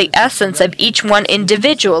look at the essence of each one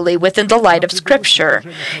individually within the light of Scripture.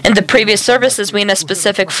 In the previous services, we in a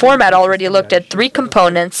specific format already looked at 3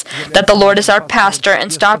 components, that the Lord is our pastor,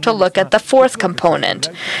 and stopped to look at the 4th component,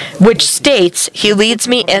 which states, He leads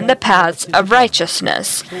me in the paths of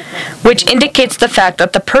righteousness, which indicates the fact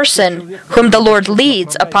that the person whom the Lord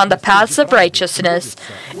leads upon the paths of righteousness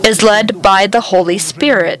is led by the Holy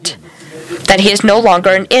Spirit. That he is no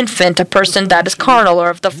longer an infant, a person that is carnal or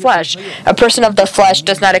of the flesh. A person of the flesh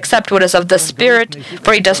does not accept what is of the Spirit,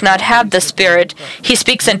 for he does not have the Spirit. He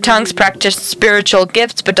speaks in tongues, practices spiritual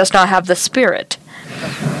gifts, but does not have the Spirit.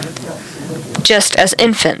 Just as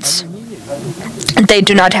infants, they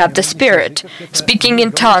do not have the Spirit. Speaking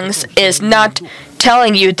in tongues is not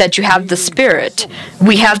telling you that you have the Spirit.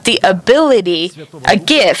 We have the ability, a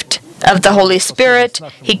gift, of the Holy Spirit.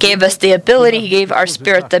 He gave us the ability, He gave our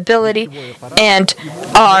spirit the ability, and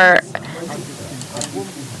our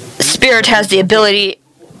spirit has the ability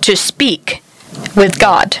to speak with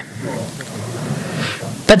God.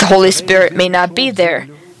 But the Holy Spirit may not be there.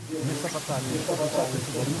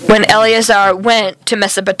 When Eleazar went to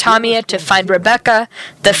Mesopotamia to find Rebekah,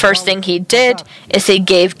 the first thing he did is he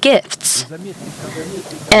gave gifts.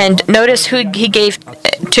 And notice who he gave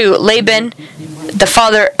to Laban, the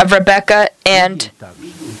father of Rebekah, and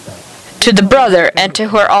to the brother, and to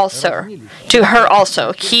her also.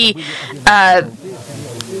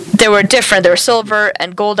 There were different. There were silver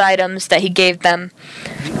and gold items that he gave them,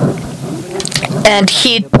 and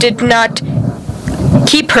he did not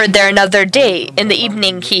keep her there another day. In the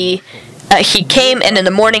evening he came, and in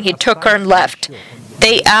the morning he took her and left.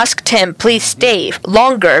 They asked him, please stay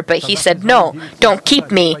longer, but he said, no, don't keep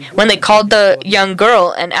me. When they called the young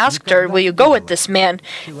girl and asked her, will you go with this man?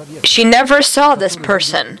 She never saw this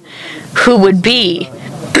person who would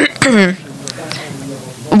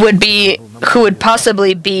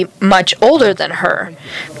possibly be much older than her.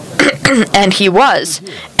 And he was.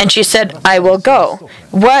 And she said, I will go.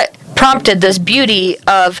 What prompted this beauty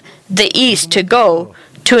of the East to go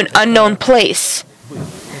to an unknown place?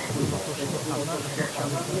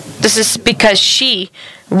 This is because she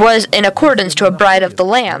was in accordance to a bride of the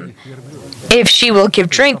Lamb. If she will give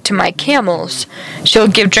drink to my camels, she'll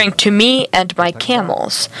give drink to me and my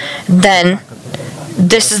camels. Then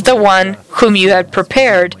this is the one whom you had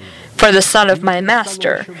prepared for the son of my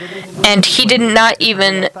master. And he did not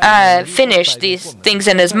even finish these things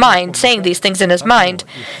in his mind, saying these things in his mind,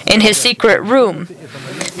 in his secret room.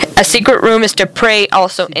 A secret room is to pray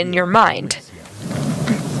also in your mind,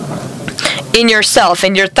 in yourself,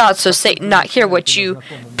 in your thoughts, so Satan not hear what you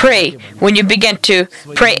pray. When you begin to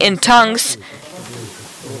pray in tongues,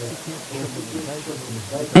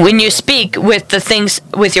 when you speak with the things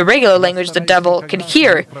with your regular language, the devil can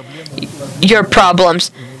hear your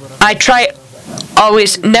problems. I try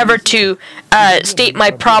always never to state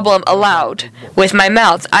my problem aloud with my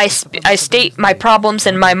mouth. I state my problems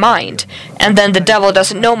in my mind, and then the devil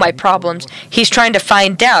doesn't know my problems. He's trying to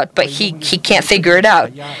find out, but he can't figure it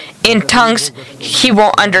out. In tongues, he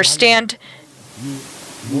won't understand,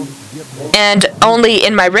 and only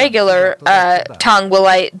in my regular tongue will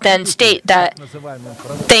I then state that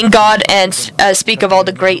thank God and speak of all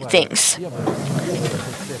the great things.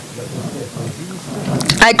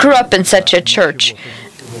 I grew up in such a church.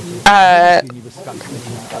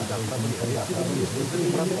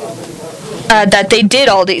 That they did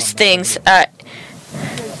all these things.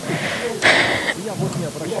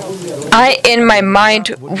 I, in my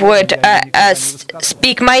mind, would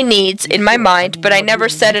speak my needs in my mind, but I never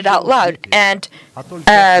said it out loud. And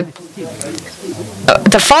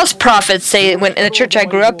the false prophets say, when in the church I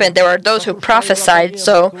grew up in, there were those who prophesied,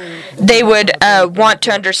 so they would want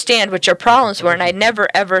to understand what your problems were, and I never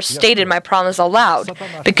ever stated my problems aloud,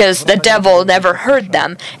 because the devil never heard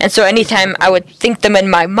them. And so anytime I would think them in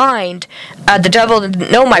my mind, the devil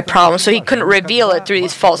didn't know my problems, so he couldn't reveal it through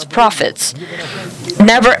these false prophets.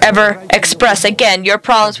 Never ever express again your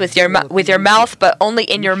problems with your mouth, but only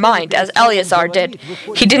in your mind, as Eleazar did.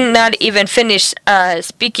 He did not even finish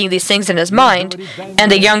speaking these things in his mind,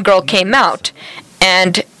 and the young girl came out,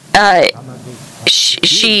 and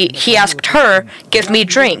he asked her, "Give me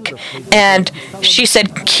drink," and she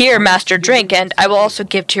said, "Here, master, drink, and I will also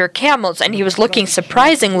give to your camels." And he was looking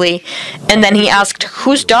surprisingly, and then he asked,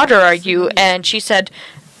 "Whose daughter are you?" And she said,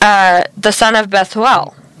 "The son of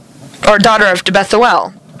Bethuel, or daughter of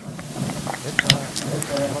Bethuel."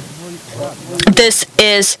 This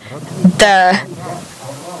is the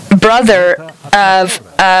brother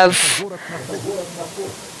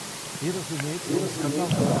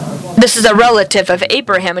this is a relative of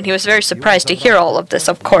Abraham, and he was very surprised to hear all of this,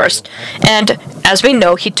 of course. And as we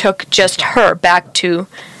know, he took just her back to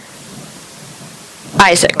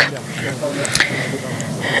Isaac.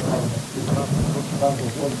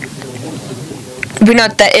 We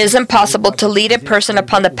note that it is impossible to lead a person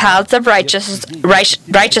upon the paths of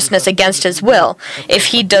righteousness against his will if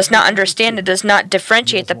he does not understand and does not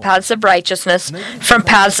differentiate the paths of righteousness from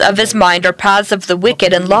paths of his mind or paths of the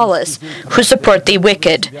wicked and lawless who support the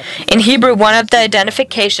wicked. In Hebrew, one of the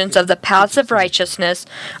identifications of the paths of righteousness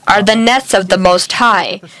are the nets of the Most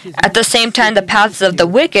High. At the same time, the paths of the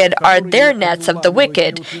wicked are their nets of the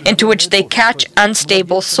wicked, into which they catch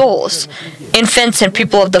unstable souls. Infants and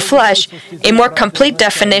people of the flesh, a more complete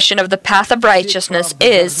definition of the path of righteousness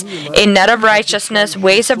is a net of righteousness,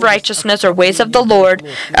 ways of righteousness, or ways of the Lord,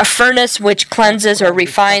 a furnace which cleanses or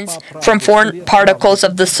refines from foreign particles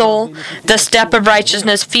of the soul, the step of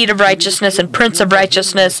righteousness, feet of righteousness, and prince of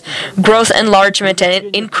righteousness, growth, enlargement,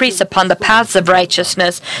 and increase upon the paths of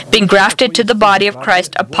righteousness, being grafted to the body of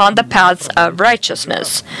Christ upon the paths of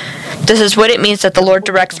righteousness. This is what it means that the Lord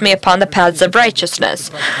directs me upon the paths of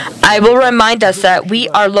righteousness. I will remind us that we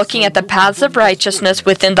are looking at the paths of righteousness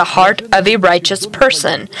within the heart of a righteous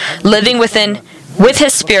person, living with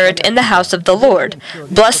his spirit in the house of the Lord.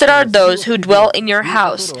 Blessed are those who dwell in your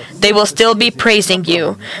house. They will still be praising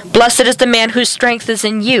you. Blessed is the man whose strength is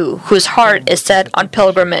in you, whose heart is set on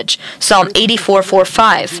pilgrimage. Psalm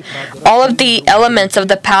 84:4-5. All of the elements of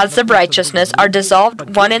the paths of righteousness are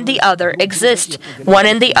dissolved one in the other, exist one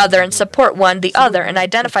in the other, and support one the other, and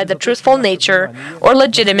identify the truthful nature or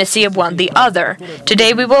legitimacy of one the other.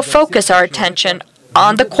 Today we will focus our attention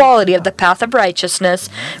on the quality of the path of righteousness,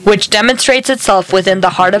 which demonstrates itself within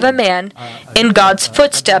the heart of a man in God's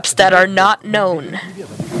footsteps that are not known.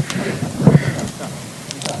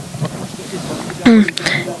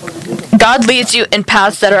 God leads you in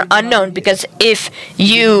paths that are unknown, because if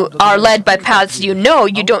you are led by paths you know,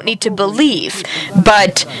 you don't need to believe.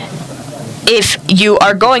 But if you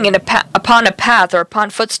are going in upon a path or upon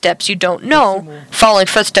footsteps you don't know, following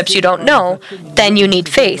footsteps you don't know, then you need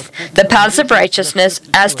faith. The paths of righteousness,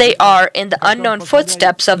 as they are in the unknown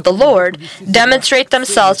footsteps of the Lord, demonstrate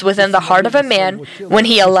themselves within the heart of a man when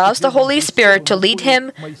he allows the Holy Spirit to lead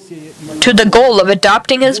him to the goal of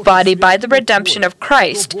adopting his body by the redemption of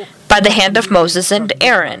Christ, by the hand of Moses and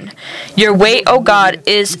Aaron. Your way, O God,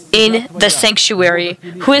 is in the sanctuary.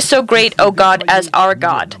 Who is so great, O God, as our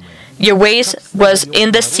God? Your ways was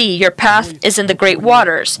in the sea, your path is in the great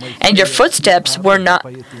waters, and your footsteps were not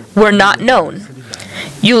known.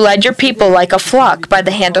 You led your people like a flock by the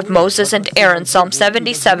hand of Moses and Aaron. Psalm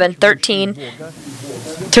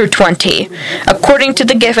 77:13-20. According to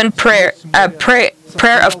the given prayer of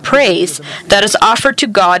praise that is offered to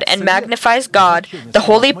God and magnifies God, the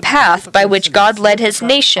holy path by which God led his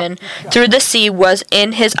nation through the sea was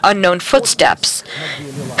in his unknown footsteps.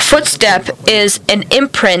 Footstep is an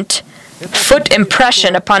imprint foot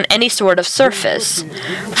impression upon any sort of surface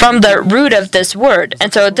from the root of this word.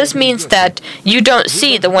 And so this means that you don't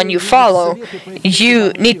see the one you follow.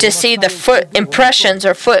 You need to see the foot impressions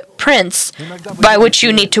or footprints by which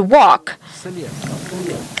you need to walk.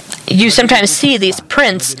 You sometimes see these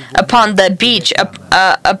prints upon the beach,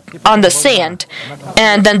 on the sand,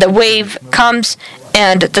 and then the wave comes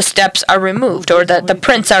and the steps are removed, or the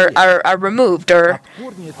prints are removed. Or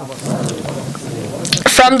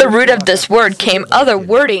from the root of this word came other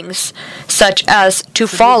wordings, such as to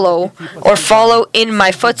follow, or follow in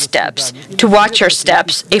my footsteps, to watch your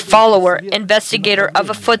steps, a follower, investigator of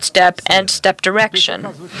a footstep, and step direction.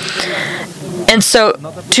 And so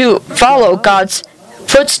to follow God's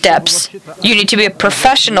footsteps, you need to be a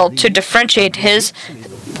professional to differentiate his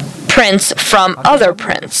prints from other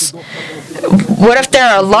prints. What if there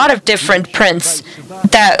are a lot of different prints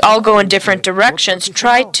that all go in different directions? A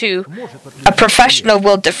professional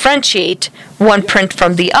will differentiate one print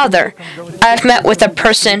from the other. I've met with a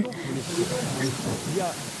person,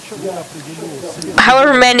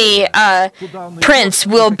 however many prints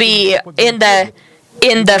will be in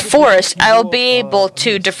the forest, I will be able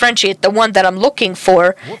to differentiate the one that I'm looking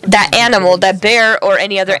for, that animal, that bear, or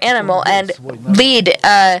any other animal, and lead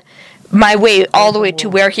my way all the way to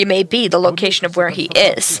where he may be, the location of where he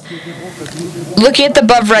is. Looking at the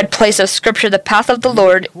above read place of Scripture, the path of the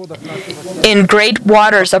Lord in great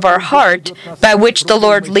waters of our heart, by which the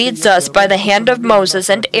Lord leads us by the hand of Moses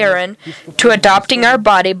and Aaron, to adopting our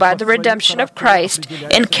body by the redemption of Christ,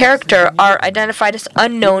 in character are identified as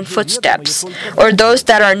unknown footsteps, or those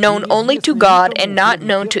that are known only to God and not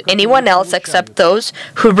known to anyone else except those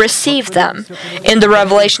who receive them, in the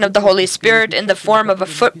revelation of the Holy Spirit in the form of a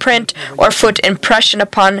footprint or foot impression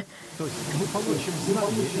upon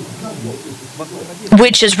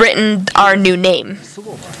which is written our new name.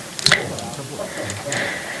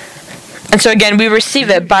 And so again, we receive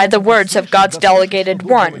it by the words of God's delegated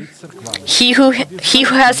one. He who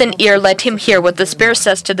has an ear, let him hear what the Spirit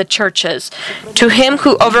says to the churches. To him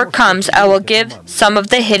who overcomes, I will give some of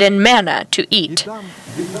the hidden manna to eat.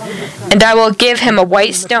 And I will give him a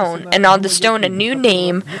white stone, and on the stone a new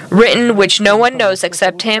name, written which no one knows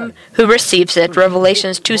except him who receives it.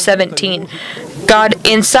 Revelations 2:17. God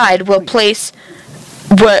inside will place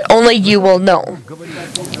what only you will know.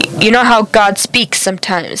 You know how God speaks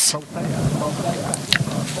sometimes?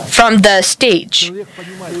 From the stage.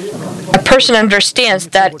 A person understands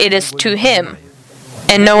that it is to him,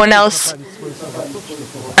 and no one else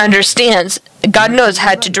understands. God knows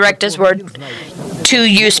how to direct his word to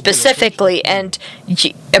you specifically, and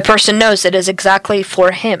a person knows it is exactly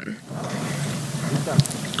for him.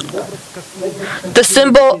 The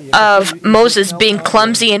symbol of Moses being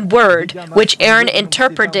clumsy in word, which Aaron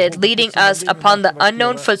interpreted, leading us upon the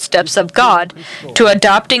unknown footsteps of God to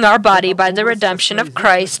adopting our body by the redemption of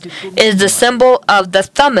Christ, is the symbol of the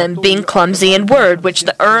Thummim being clumsy in word, which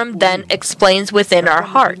the Urim then explains within our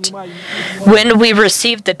heart. When we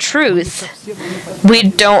receive the truth, we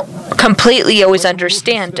don't completely always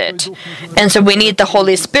understand it. And so we need the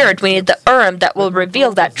Holy Spirit, we need the Urim that will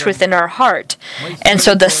reveal that truth in our heart. And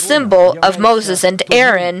so the symbol of Moses and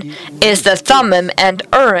Aaron is the Thummim and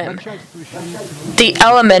Urim, the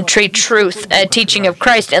elementary truth, teaching of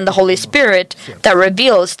Christ and the Holy Spirit that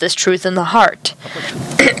reveals this truth in the heart.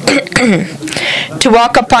 To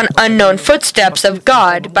walk upon unknown footsteps of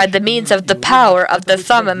God by the means of the power of the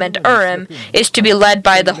Thummim and Urim is to be led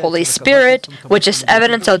by the Holy Spirit, which is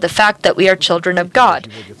evidence of the fact that we are children of God,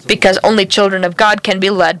 because only children of God can be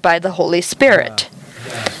led by the Holy Spirit.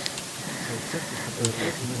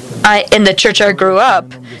 In the church I grew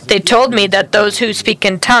up, they told me that those who speak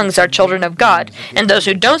in tongues are children of God, and those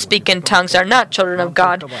who don't speak in tongues are not children of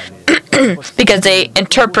God, because they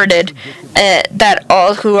interpreted that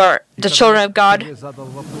all who are the children of God,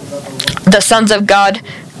 the sons of God,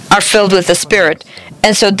 are filled with the Spirit.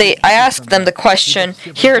 And so I asked them the question,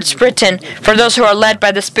 here it's written, for those who are led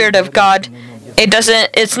by the Spirit of God,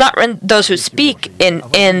 it's not those who speak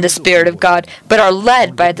in the Spirit of God, but are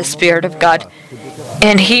led by the Spirit of God.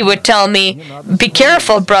 And he would tell me, be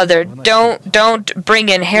careful, brother, don't bring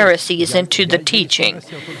in heresies into the teaching.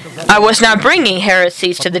 I was not bringing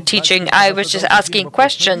heresies to the teaching, I was just asking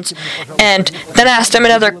questions. And then I asked him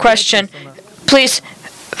another question, please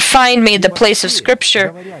find me the place of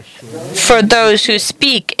Scripture for those who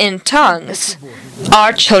speak in tongues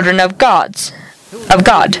are children of God.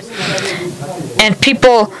 And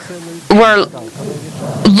people were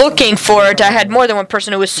looking for it. I had more than one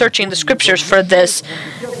person who was searching the Scriptures for this.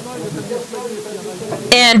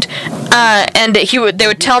 And and they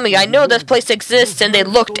would tell me, I know this place exists, and they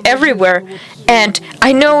looked everywhere, and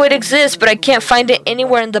I know it exists, but I can't find it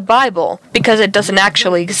anywhere in the Bible because it doesn't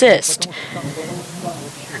actually exist.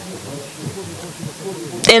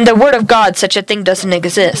 In the Word of God, such a thing doesn't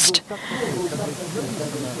exist.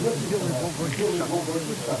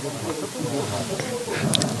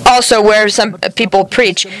 Also, where some people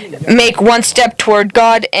preach, make one step toward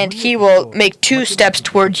God and He will make 2 steps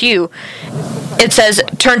toward you. It says,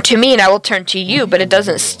 turn to me and I will turn to you, but it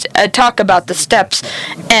doesn't talk about the steps.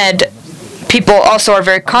 And people also are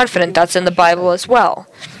very confident that's in the Bible as well.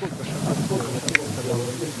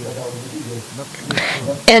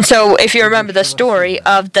 And so, if you remember the story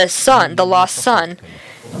of the son, the lost son,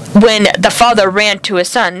 when the father ran to his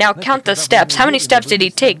son, now count the steps. How many steps did he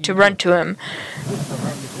take to run to him?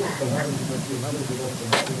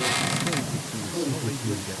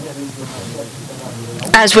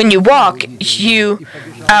 As when you walk, you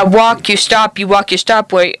stop, you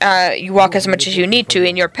stop, where you walk as much as you need to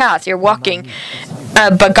in your path. You're walking.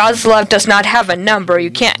 But God's love does not have a number.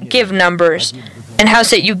 You can't give numbers. And how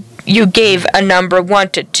is it you gave a number 1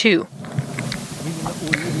 to 2?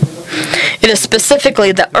 It is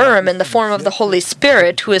specifically the Urim in the form of the Holy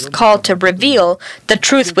Spirit who is called to reveal the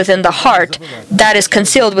truth within the heart that is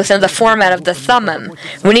concealed within the format of the Thummim.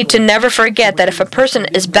 We need to never forget that if a person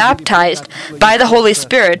is baptized by the Holy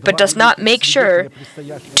Spirit but does not make sure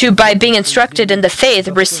to, by being instructed in the faith,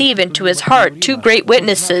 receive into his heart 2 great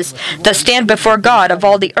witnesses that stand before God of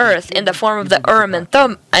all the earth in the form of the Urim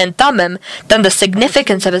and Thummim, then the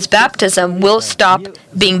significance of his baptism will stop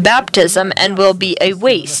being baptism and will be a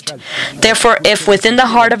waste. Therefore, if within the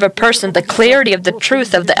heart of a person the clarity of the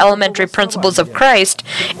truth of the elementary principles of Christ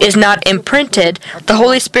is not imprinted, the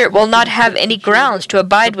Holy Spirit will not have any grounds to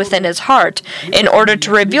abide within his heart in order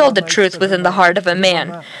to reveal the truth within the heart of a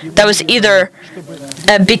man. That was either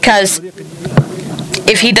because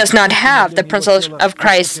if he does not have the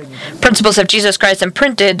principles of Jesus Christ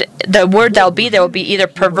imprinted, the word that will be either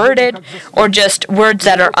perverted or just words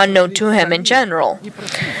that are unknown to him in general.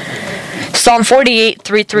 Psalm 48,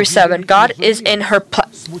 3-7. God is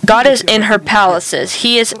in her palaces.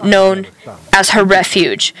 He is known as her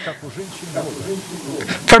refuge.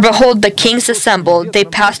 For behold, the kings assembled. They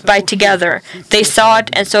passed by together. They saw it,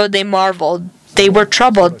 and so they marveled. They were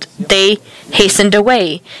troubled. They hastened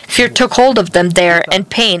away. Fear took hold of them there, and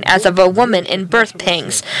pain as of a woman in birth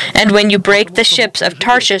pangs. And when you break the ships of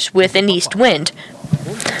Tarshish with an east wind.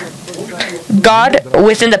 God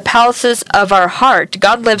within the palaces of our heart,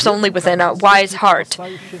 God lives only within a wise heart,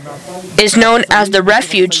 is known as the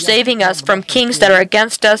refuge, saving us from kings that are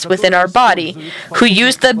against us within our body, who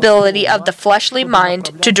use the ability of the fleshly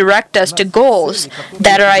mind to direct us to goals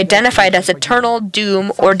that are identified as eternal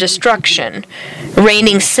doom or destruction,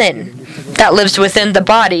 reigning sin that lives within the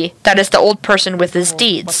body, that is the old person with his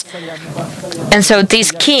deeds. And so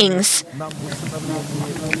these kings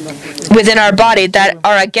within our body that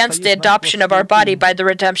are against the adoption of our body by the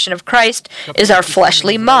redemption of Christ is our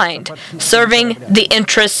fleshly mind, serving the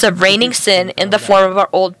interests of reigning sin in the form of our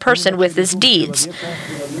old person with his deeds.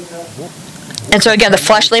 And so again, the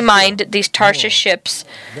fleshly mind, these Tarshish ships,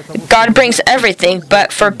 God brings everything,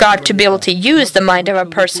 but for God to be able to use the mind of a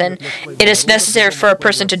person, it is necessary for a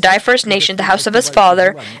person to die for his nation, the house of his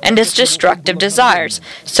father, and his destructive desires,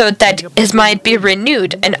 so that his mind be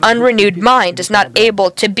renewed. An unrenewed mind is not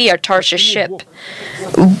able to be a Tarshish ship.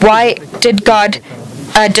 Why did God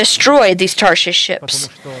destroy these Tarshish ships?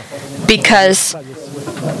 Because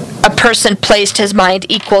a person placed his mind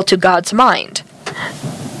equal to God's mind.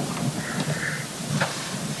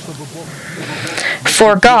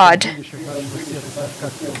 For God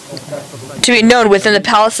to be known within the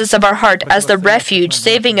palaces of our heart as the refuge,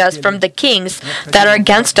 saving us from the kings that are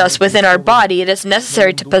against us within our body, it is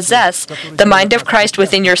necessary to possess the mind of Christ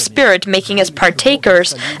within your spirit, making us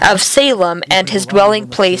partakers of Salem and his dwelling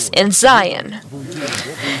place in Zion.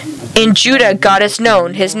 In Judah, God is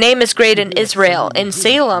known. His name is great in Israel. In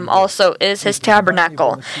Salem also is his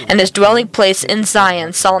tabernacle, and his dwelling place in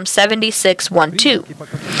Zion. Psalm 76,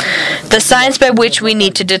 1-2. The signs by which we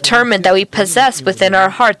need to determine that we possess within our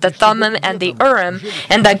heart the Thummim and the Urim,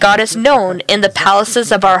 and that God is known in the palaces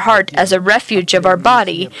of our heart as a refuge of our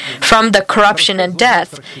body from the corruption and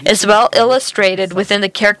death, is well illustrated within the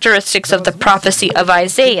characteristics of the prophecy of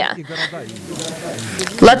Isaiah.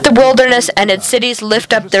 Let the wilderness and its cities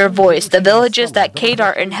lift up their voice, the villages that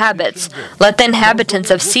Kedar inhabits. Let the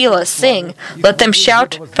inhabitants of Selah sing. Let them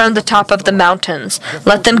shout from the top of the mountains.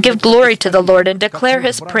 Let them give glory to the Lord and declare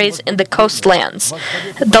his praise in the coastlands.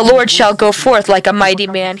 The Lord shall go forth like a mighty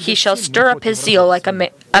man. He shall stir up his zeal like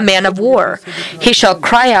a man of war. He shall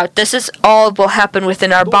cry out. This is all will happen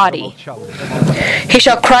within our body. He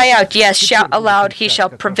shall cry out, yes, shout aloud. He shall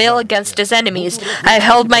prevail against his enemies. I have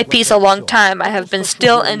held my peace a long time. I have been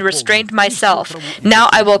still and restrained myself. Now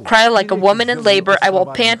I will cry like a woman in labor. I will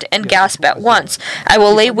pant and gasp at once. I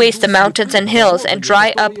will lay waste the mountains and hills and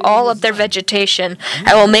dry up all of their vegetation.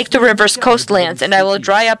 I will make the rivers coastlands, and I will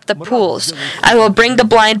dry up the pools. I will bring the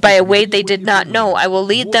blind by a way they did not know. I will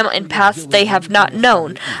lead them in paths they have not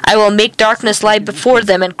known. I will make darkness lie before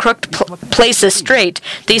them and crooked places straight.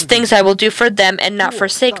 These things I will do for them and not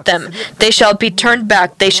forsake them. They shall be turned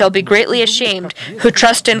back. They shall be greatly ashamed, who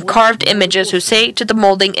trust in carved images, who say to the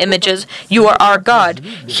molding images, you are our God.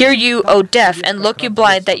 Hear you, O deaf, and look you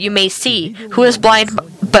blind, that you may see. Who is blind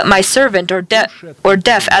but my servant, or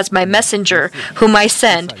deaf as my messenger, whom I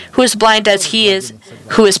send? Who is blind as he is,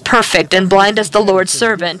 who is perfect, and blind as the Lord's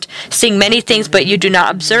servant, seeing many things but you do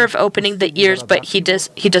not observe, opening the ears but he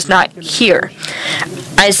does not hear.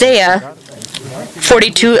 Isaiah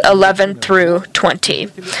 42:11 through 20.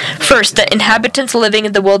 First, the inhabitants living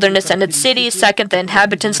in the wilderness and its cities. Second, the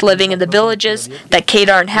inhabitants living in the villages that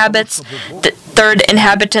Kedar inhabits. Third,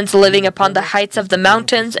 inhabitants living upon the heights of the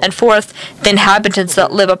mountains. And fourth, the inhabitants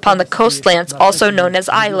that live upon the coastlands, also known as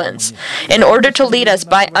islands. In order to lead us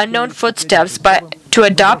by unknown footsteps to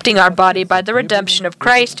adopting our body by the redemption of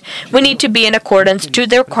Christ, we need to be in accordance to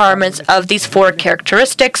the requirements of these four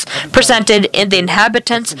characteristics presented in the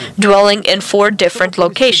inhabitants dwelling in four different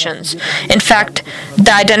locations. In fact,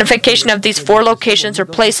 the identification of these four locations or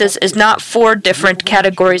places is not four different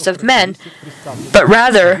categories of men, but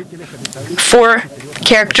rather four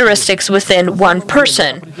characteristics within one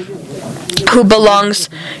person, who belongs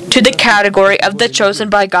to the category of the chosen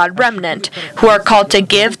by God remnant, who are called to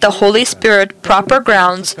give the Holy Spirit proper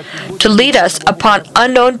grounds to lead us upon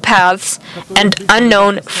unknown paths and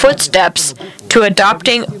unknown footsteps to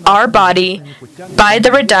adopting our body by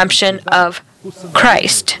the redemption of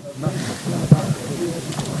Christ.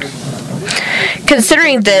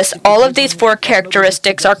 Considering this, all of these four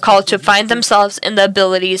characteristics are called to find themselves in the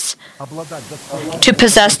abilities to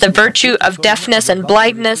possess the virtue of deafness and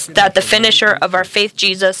blindness that the finisher of our faith,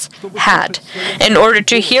 Jesus, had. In order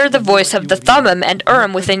to hear the voice of the Thummim and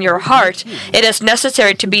Urim within your heart, it is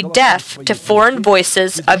necessary to be deaf to foreign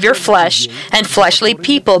voices of your flesh and fleshly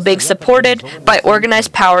people being supported by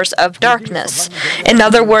organized powers of darkness. In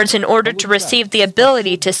other words, in order to receive the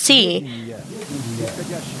ability to see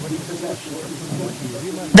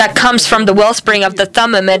that comes from the wellspring of the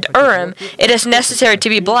Thummim and Urim, it is necessary to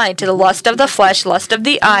be blind to the lust of the flesh, lust of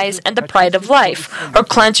the eyes, and the pride of life, or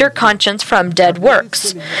cleanse your conscience from dead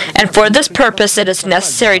works. And for this purpose it is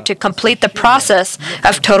necessary to complete the process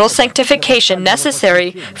of total sanctification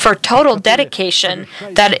necessary for total dedication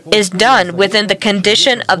that is done within the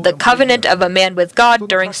condition of the covenant of a man with God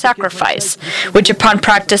during sacrifice, which upon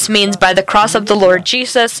practice means by the cross of the Lord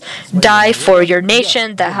Jesus, die for your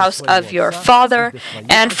nation, the house of your father,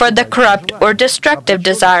 and for the corrupt or destructive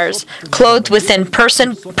desires, clothed within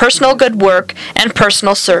personal good work and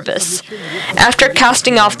personal service. After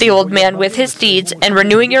casting off the old man with his deeds and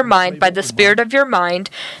renewing your mind by the spirit of your mind,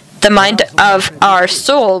 the mind of our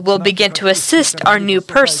soul will begin to assist our new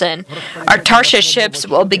person. Our Tarshish ships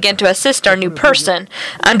will begin to assist our new person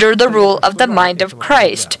under the rule of the mind of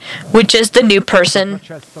Christ, which is the new person's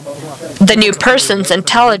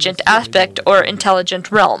intelligent aspect or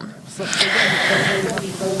intelligent realm.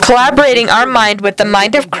 Collaborating our mind with the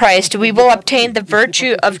mind of Christ, we will obtain the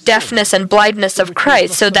virtue of deafness and blindness of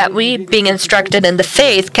Christ, so that we, being instructed in the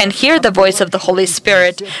faith, can hear the voice of the Holy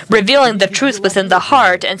Spirit, revealing the truth within the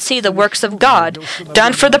heart, and see the works of God,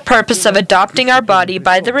 done for the purpose of adopting our body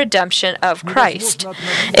by the redemption of Christ.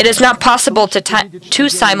 It is not possible to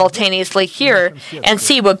simultaneously hear and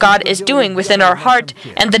see what God is doing within our heart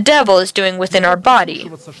and the devil is doing within our body.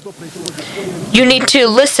 You need to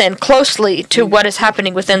listen closely to what is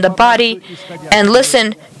happening within the body and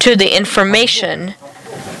listen to the information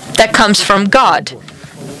that comes from God.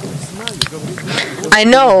 I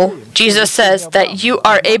know, Jesus says, that you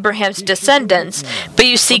are Abraham's descendants, but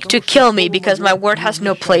you seek to kill me because my word has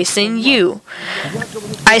no place in you.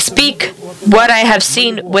 I speak what I have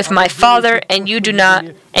seen with my Father, and you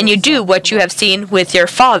do what you have seen with your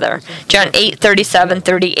father. John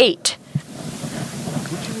 8:37-38.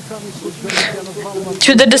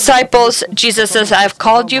 To the disciples, Jesus says, I have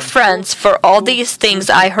called you friends, for all these things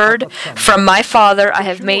I heard from my Father I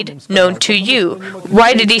have made known to you.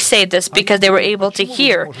 Why did he say this? Because they were able to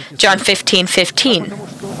hear John 15:15.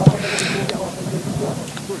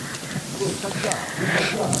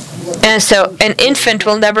 And so an infant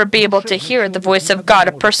will never be able to hear the voice of God.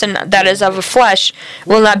 A person that is of a flesh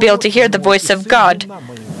will not be able to hear the voice of God.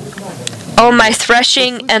 O my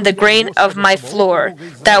threshing and the grain of my floor,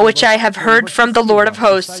 that which I have heard from the Lord of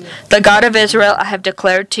hosts, the God of Israel, I have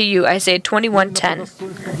declared to you. Isaiah 21:10.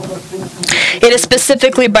 It is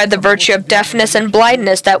specifically by the virtue of deafness and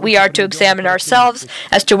blindness that we are to examine ourselves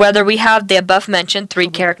as to whether we have the above-mentioned three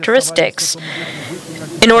characteristics.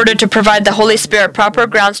 In order to provide the Holy Spirit proper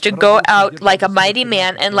grounds to go out like a mighty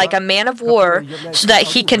man and like a man of war, so that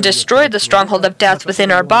he can destroy the stronghold of death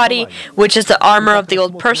within our body, which is the armor of the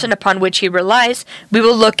old person upon which he relies, we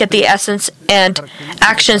will look at the essence and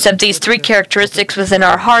actions of these three characteristics within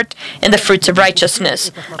our heart and the fruits of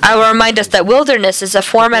righteousness. I will remind us that wilderness is a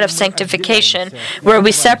format of sanctification, where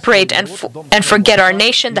we separate and forget our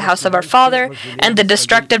nation, the house of our Father, and the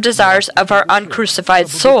destructive desires of our uncrucified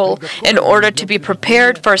soul, in order to be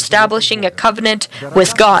prepared for establishing a covenant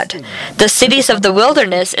with God. The cities of the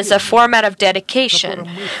wilderness is a format of dedication,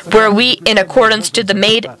 where we, in accordance to the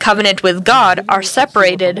made covenant with God, are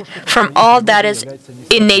separated from all that is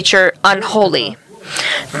in nature unholy.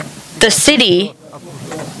 The city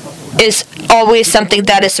is always something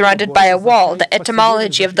that is surrounded by a wall. The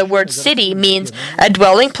etymology of the word city means a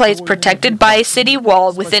dwelling place protected by a city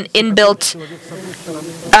wall with inbuilt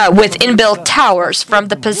towers, from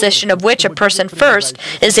the position of which a person first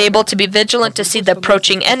is able to be vigilant to see the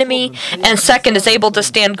approaching enemy, and second is able to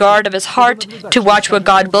stand guard of his heart to watch what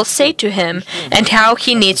God will say to him and how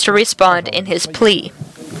he needs to respond in his plea.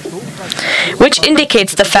 Which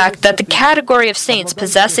indicates the fact that the category of saints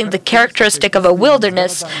possessing the characteristic of a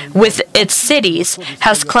wilderness with its cities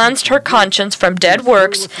has cleansed her conscience from dead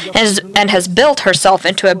works and has built herself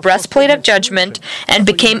into a breastplate of judgment and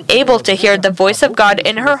became able to hear the voice of God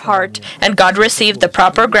in her heart, and God received the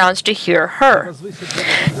proper grounds to hear her.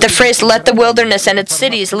 The phrase, let the wilderness and its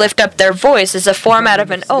cities lift up their voice, is a format of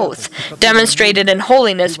an oath demonstrated in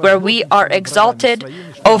holiness, where we are exalted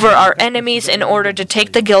over our enemies in order to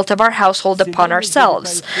take the guilt of our household upon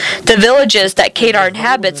ourselves. The villages that Kedar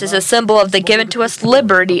inhabits is a symbol of the given to us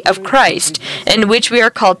liberty of Christ, in which we are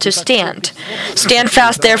called to stand. Stand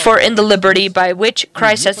fast, therefore, in the liberty by which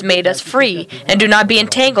Christ has made us free, and do not be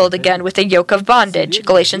entangled again with a yoke of bondage.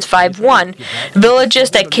 Galatians 5:1.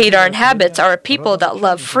 Villages that Kedar inhabits are a people that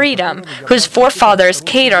love freedom, whose forefather is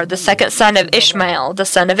Kedar, the second son of Ishmael, the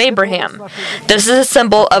son of Abraham. This is a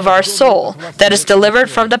symbol of our soul that is delivered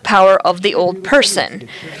from the power of the old person.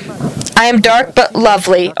 I am dark but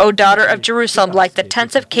lovely, O daughter of Jerusalem, like the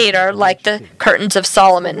tents of Kedar, like the curtains of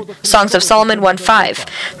Solomon. Songs of Solomon 1:5.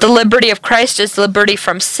 The liberty of Christ is liberty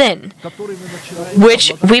from sin,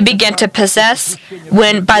 which we begin to possess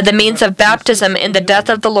when, by the means of baptism in the death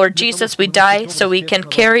of the Lord Jesus, we die so we can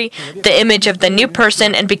carry the image of the new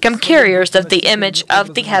person and become carriers of the image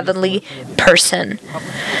of the heavenly person.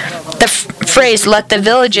 The phrase, let the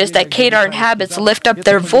villages that Kedar inhabits lift up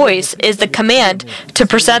their voice, is the command to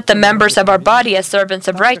present the members of our body as servants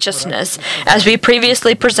of righteousness, as we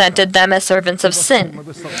previously presented them as servants of sin.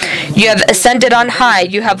 You have ascended on high,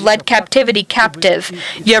 you have led captivity captive,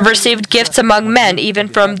 you have received gifts among men, even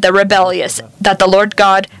from the rebellious, that the Lord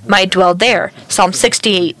God might dwell there. Psalm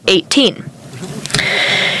 68:18.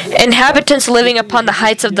 Inhabitants living upon the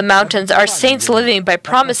heights of the mountains are saints living by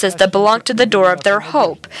promises that belong to the door of their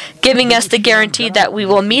hope, giving us the guarantee that we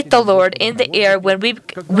will meet the Lord in the air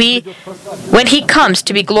when He comes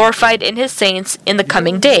to be glorified in His saints in the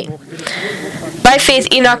coming day. By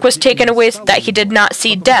faith Enoch was taken away that he did not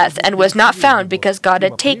see death, and was not found because God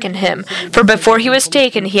had taken him. For before he was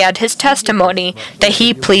taken he had his testimony that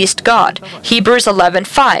he pleased God. Hebrews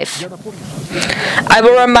 11:5. I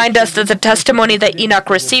will remind us that the testimony that Enoch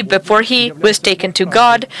received before he was taken to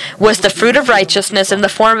God was the fruit of righteousness in the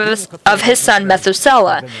form of his son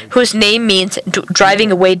Methuselah, whose name means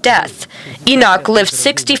driving away death. Enoch lived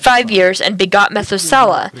 65 years and begot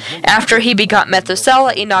Methuselah. After he begot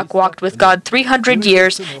Methuselah, Enoch walked with God 300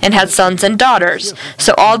 years and had sons and daughters.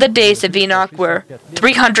 So all the days of Enoch were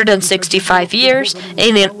 365 years,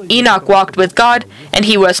 and Enoch walked with God, and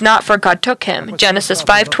he was not, for God took him. Genesis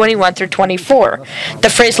 5:21-24. The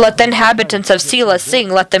phrase, let the inhabitants of Selah sing,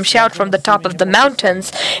 let them shout from the top of the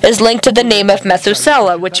mountains, is linked to the name of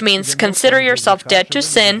Methuselah, which means consider yourself dead to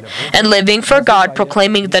sin and living for God,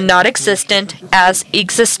 proclaiming the not existent as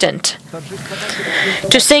existent.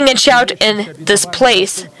 To sing and shout in this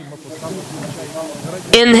place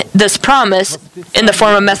in this promise, in the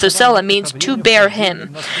form of Methuselah, means to bear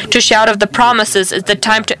him. To shout of the promises is the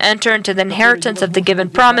time to enter into the inheritance of the given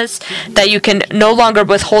promise that you can no longer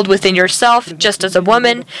withhold within yourself, just as a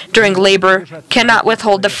woman during labor cannot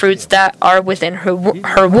withhold the fruits that are within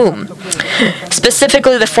her womb.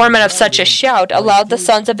 Specifically, the format of such a shout allowed the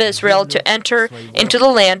sons of Israel to enter into the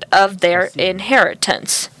land of their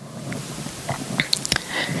inheritance.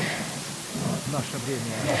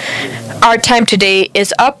 Our time today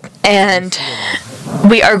is up, and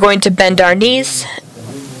we are going to bend our knees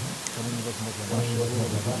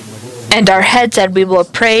and our heads, and we will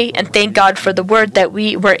pray and thank God for the word that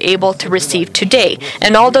we were able to receive today.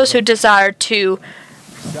 And all those who desire to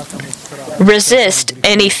resist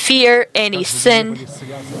any fear, any sin,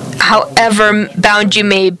 however bound you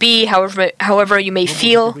may be, however you may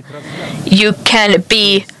feel, you can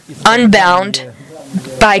be unbound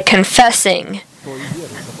by confessing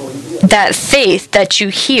that faith that you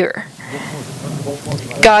hear.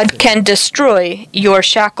 God can destroy your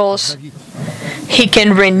shackles. He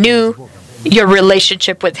can renew your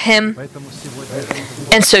relationship with Him.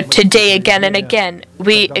 And so today, again and again,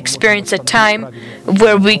 we experience a time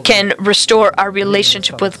where we can restore our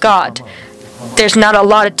relationship with God. There's not a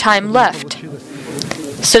lot of time left.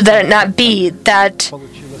 So that it not be that,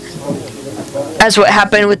 as what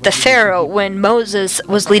happened with the Pharaoh when Moses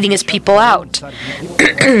was leading his people out.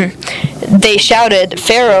 They shouted,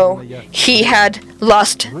 Pharaoh, he had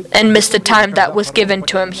lost and missed the time that was given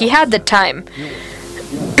to him. He had the time.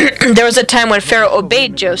 There was a time when Pharaoh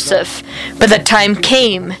obeyed Joseph, but the time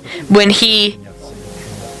came when he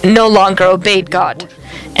no longer obeyed God.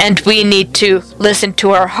 And we need to listen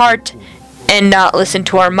to our heart and not listen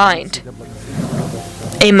to our mind.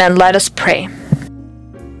 Amen. Let us pray.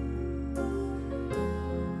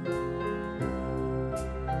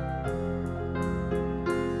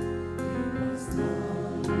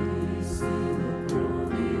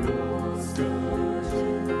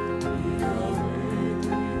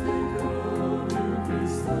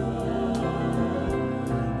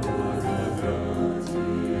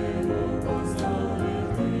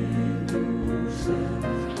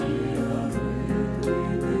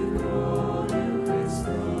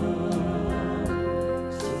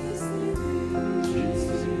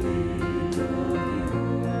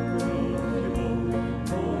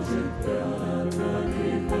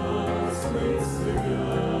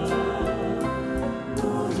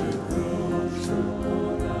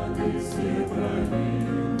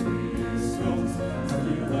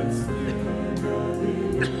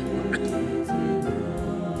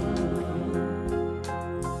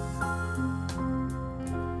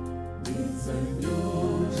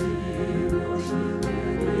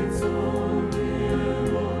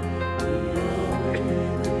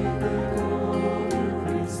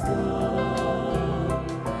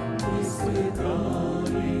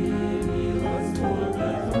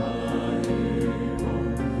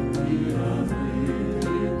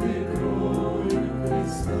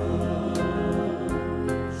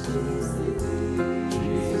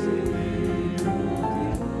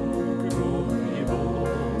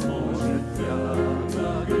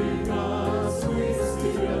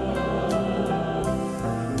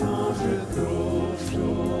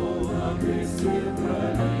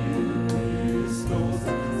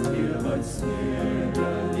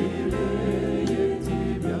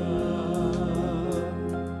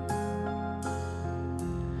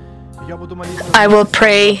 I will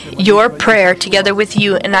pray your prayer together with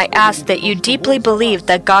you, and I ask that you deeply believe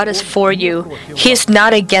that God is for you. He is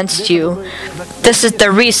not against you. This is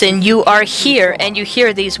the reason you are here and you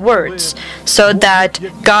hear these words, so that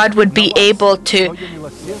God would be able to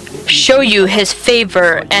show you His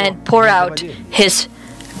favor and pour out His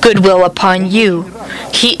goodwill upon you.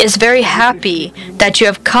 He is very happy that you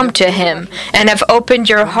have come to Him and have opened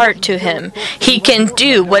your heart to Him. He can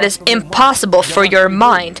do what is impossible for your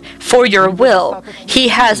mind, for your will. He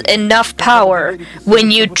has enough power when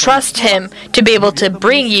you trust Him to be able to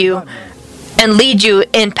bring you and lead you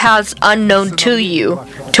in paths unknown to you,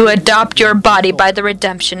 to adopt your body by the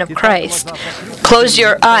redemption of Christ. Close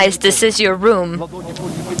your eyes. This is your room.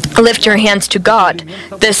 Lift your hands to God.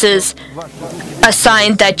 This is a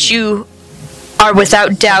sign that you are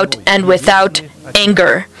without doubt and without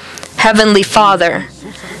anger. Heavenly Father,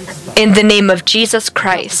 in the name of Jesus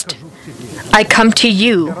Christ, I come to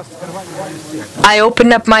you. I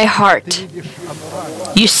open up my heart.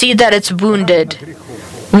 You see that it's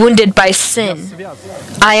wounded by sin.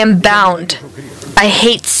 I am bound. I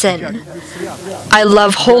hate sin. I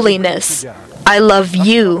love holiness. I love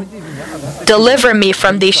you. Deliver me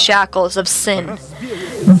from these shackles of sin.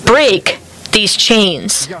 Break these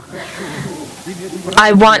chains.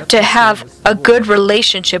 I want to have a good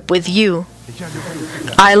relationship with you.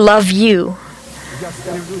 I love you.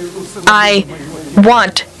 I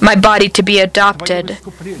want my body to be adopted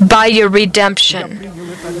by your redemption.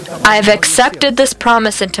 I have accepted this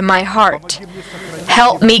promise into my heart.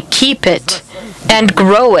 Help me keep it and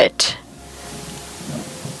grow it.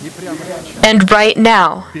 And right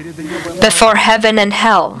now, before heaven and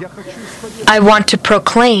hell, I want to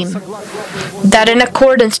proclaim that in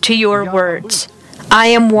accordance to your words, I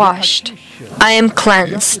am washed, I am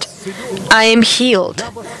cleansed, I am healed,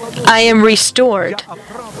 I am restored,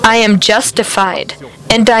 I am justified,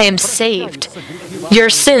 and I am saved. Your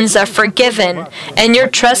sins are forgiven, and your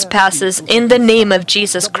trespasses in the name of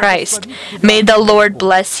Jesus Christ. May the Lord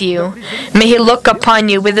bless you. May He look upon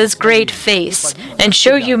you with His great face, and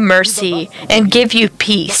show you mercy, and give you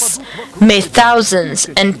peace. May thousands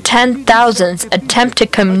and 10,000s attempt to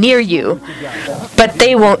come near you, but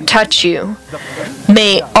they won't touch you.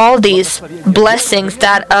 May all these blessings,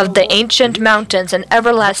 that of the ancient mountains and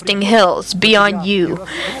everlasting hills, be on you,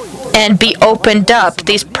 and be opened up.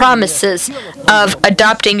 These promises of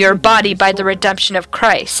adopting your body by the redemption of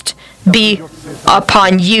Christ be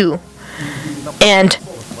upon you and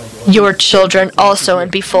your children also,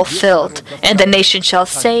 and be fulfilled. And the nation shall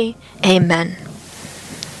say, Amen.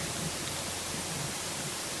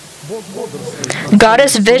 God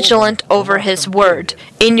is vigilant over His word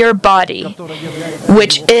in your body,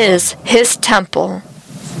 which is His temple.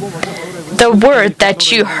 The word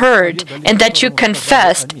that you heard and that you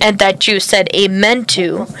confessed and that you said amen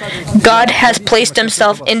to, God has placed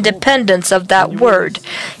Himself in dependence of that word.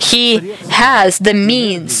 He has the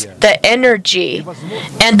means, the energy,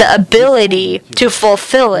 and the ability to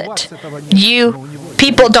fulfill it.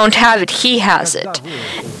 People don't have it, He has it.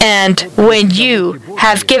 And when you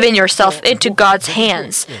have given yourself into God's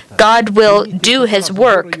hands, God will do His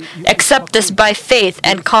work. Accept this by faith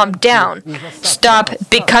and calm down. Stop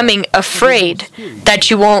becoming afraid that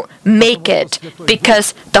you won't make it,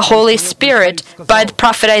 because the Holy Spirit, by the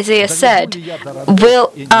prophet Isaiah, said,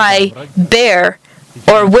 will I bear,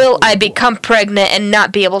 or will I become pregnant and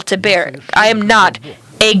not be able to bear? I am not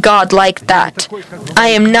a God like that. I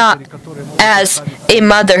am not as a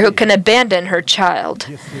mother who can abandon her child.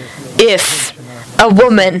 If a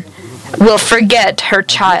woman will forget her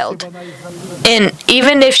child, and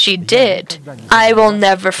even if she did, I will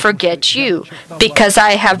never forget you, because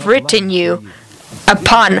I have written you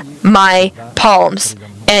upon my palms,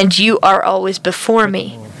 and you are always before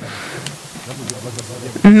me.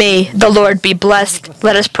 May the Lord be blessed.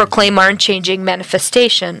 Let us proclaim our unchanging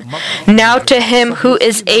manifestation. Now to Him who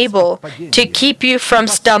is able to keep you from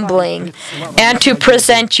stumbling and to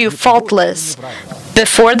present you faultless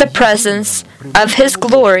before the presence of His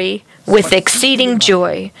glory with exceeding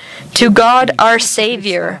joy, to God our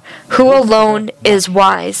Savior, who alone is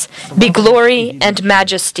wise, be glory and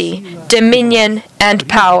majesty, dominion and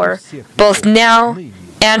power, both now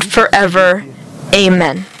and forever.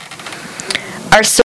 Amen. Our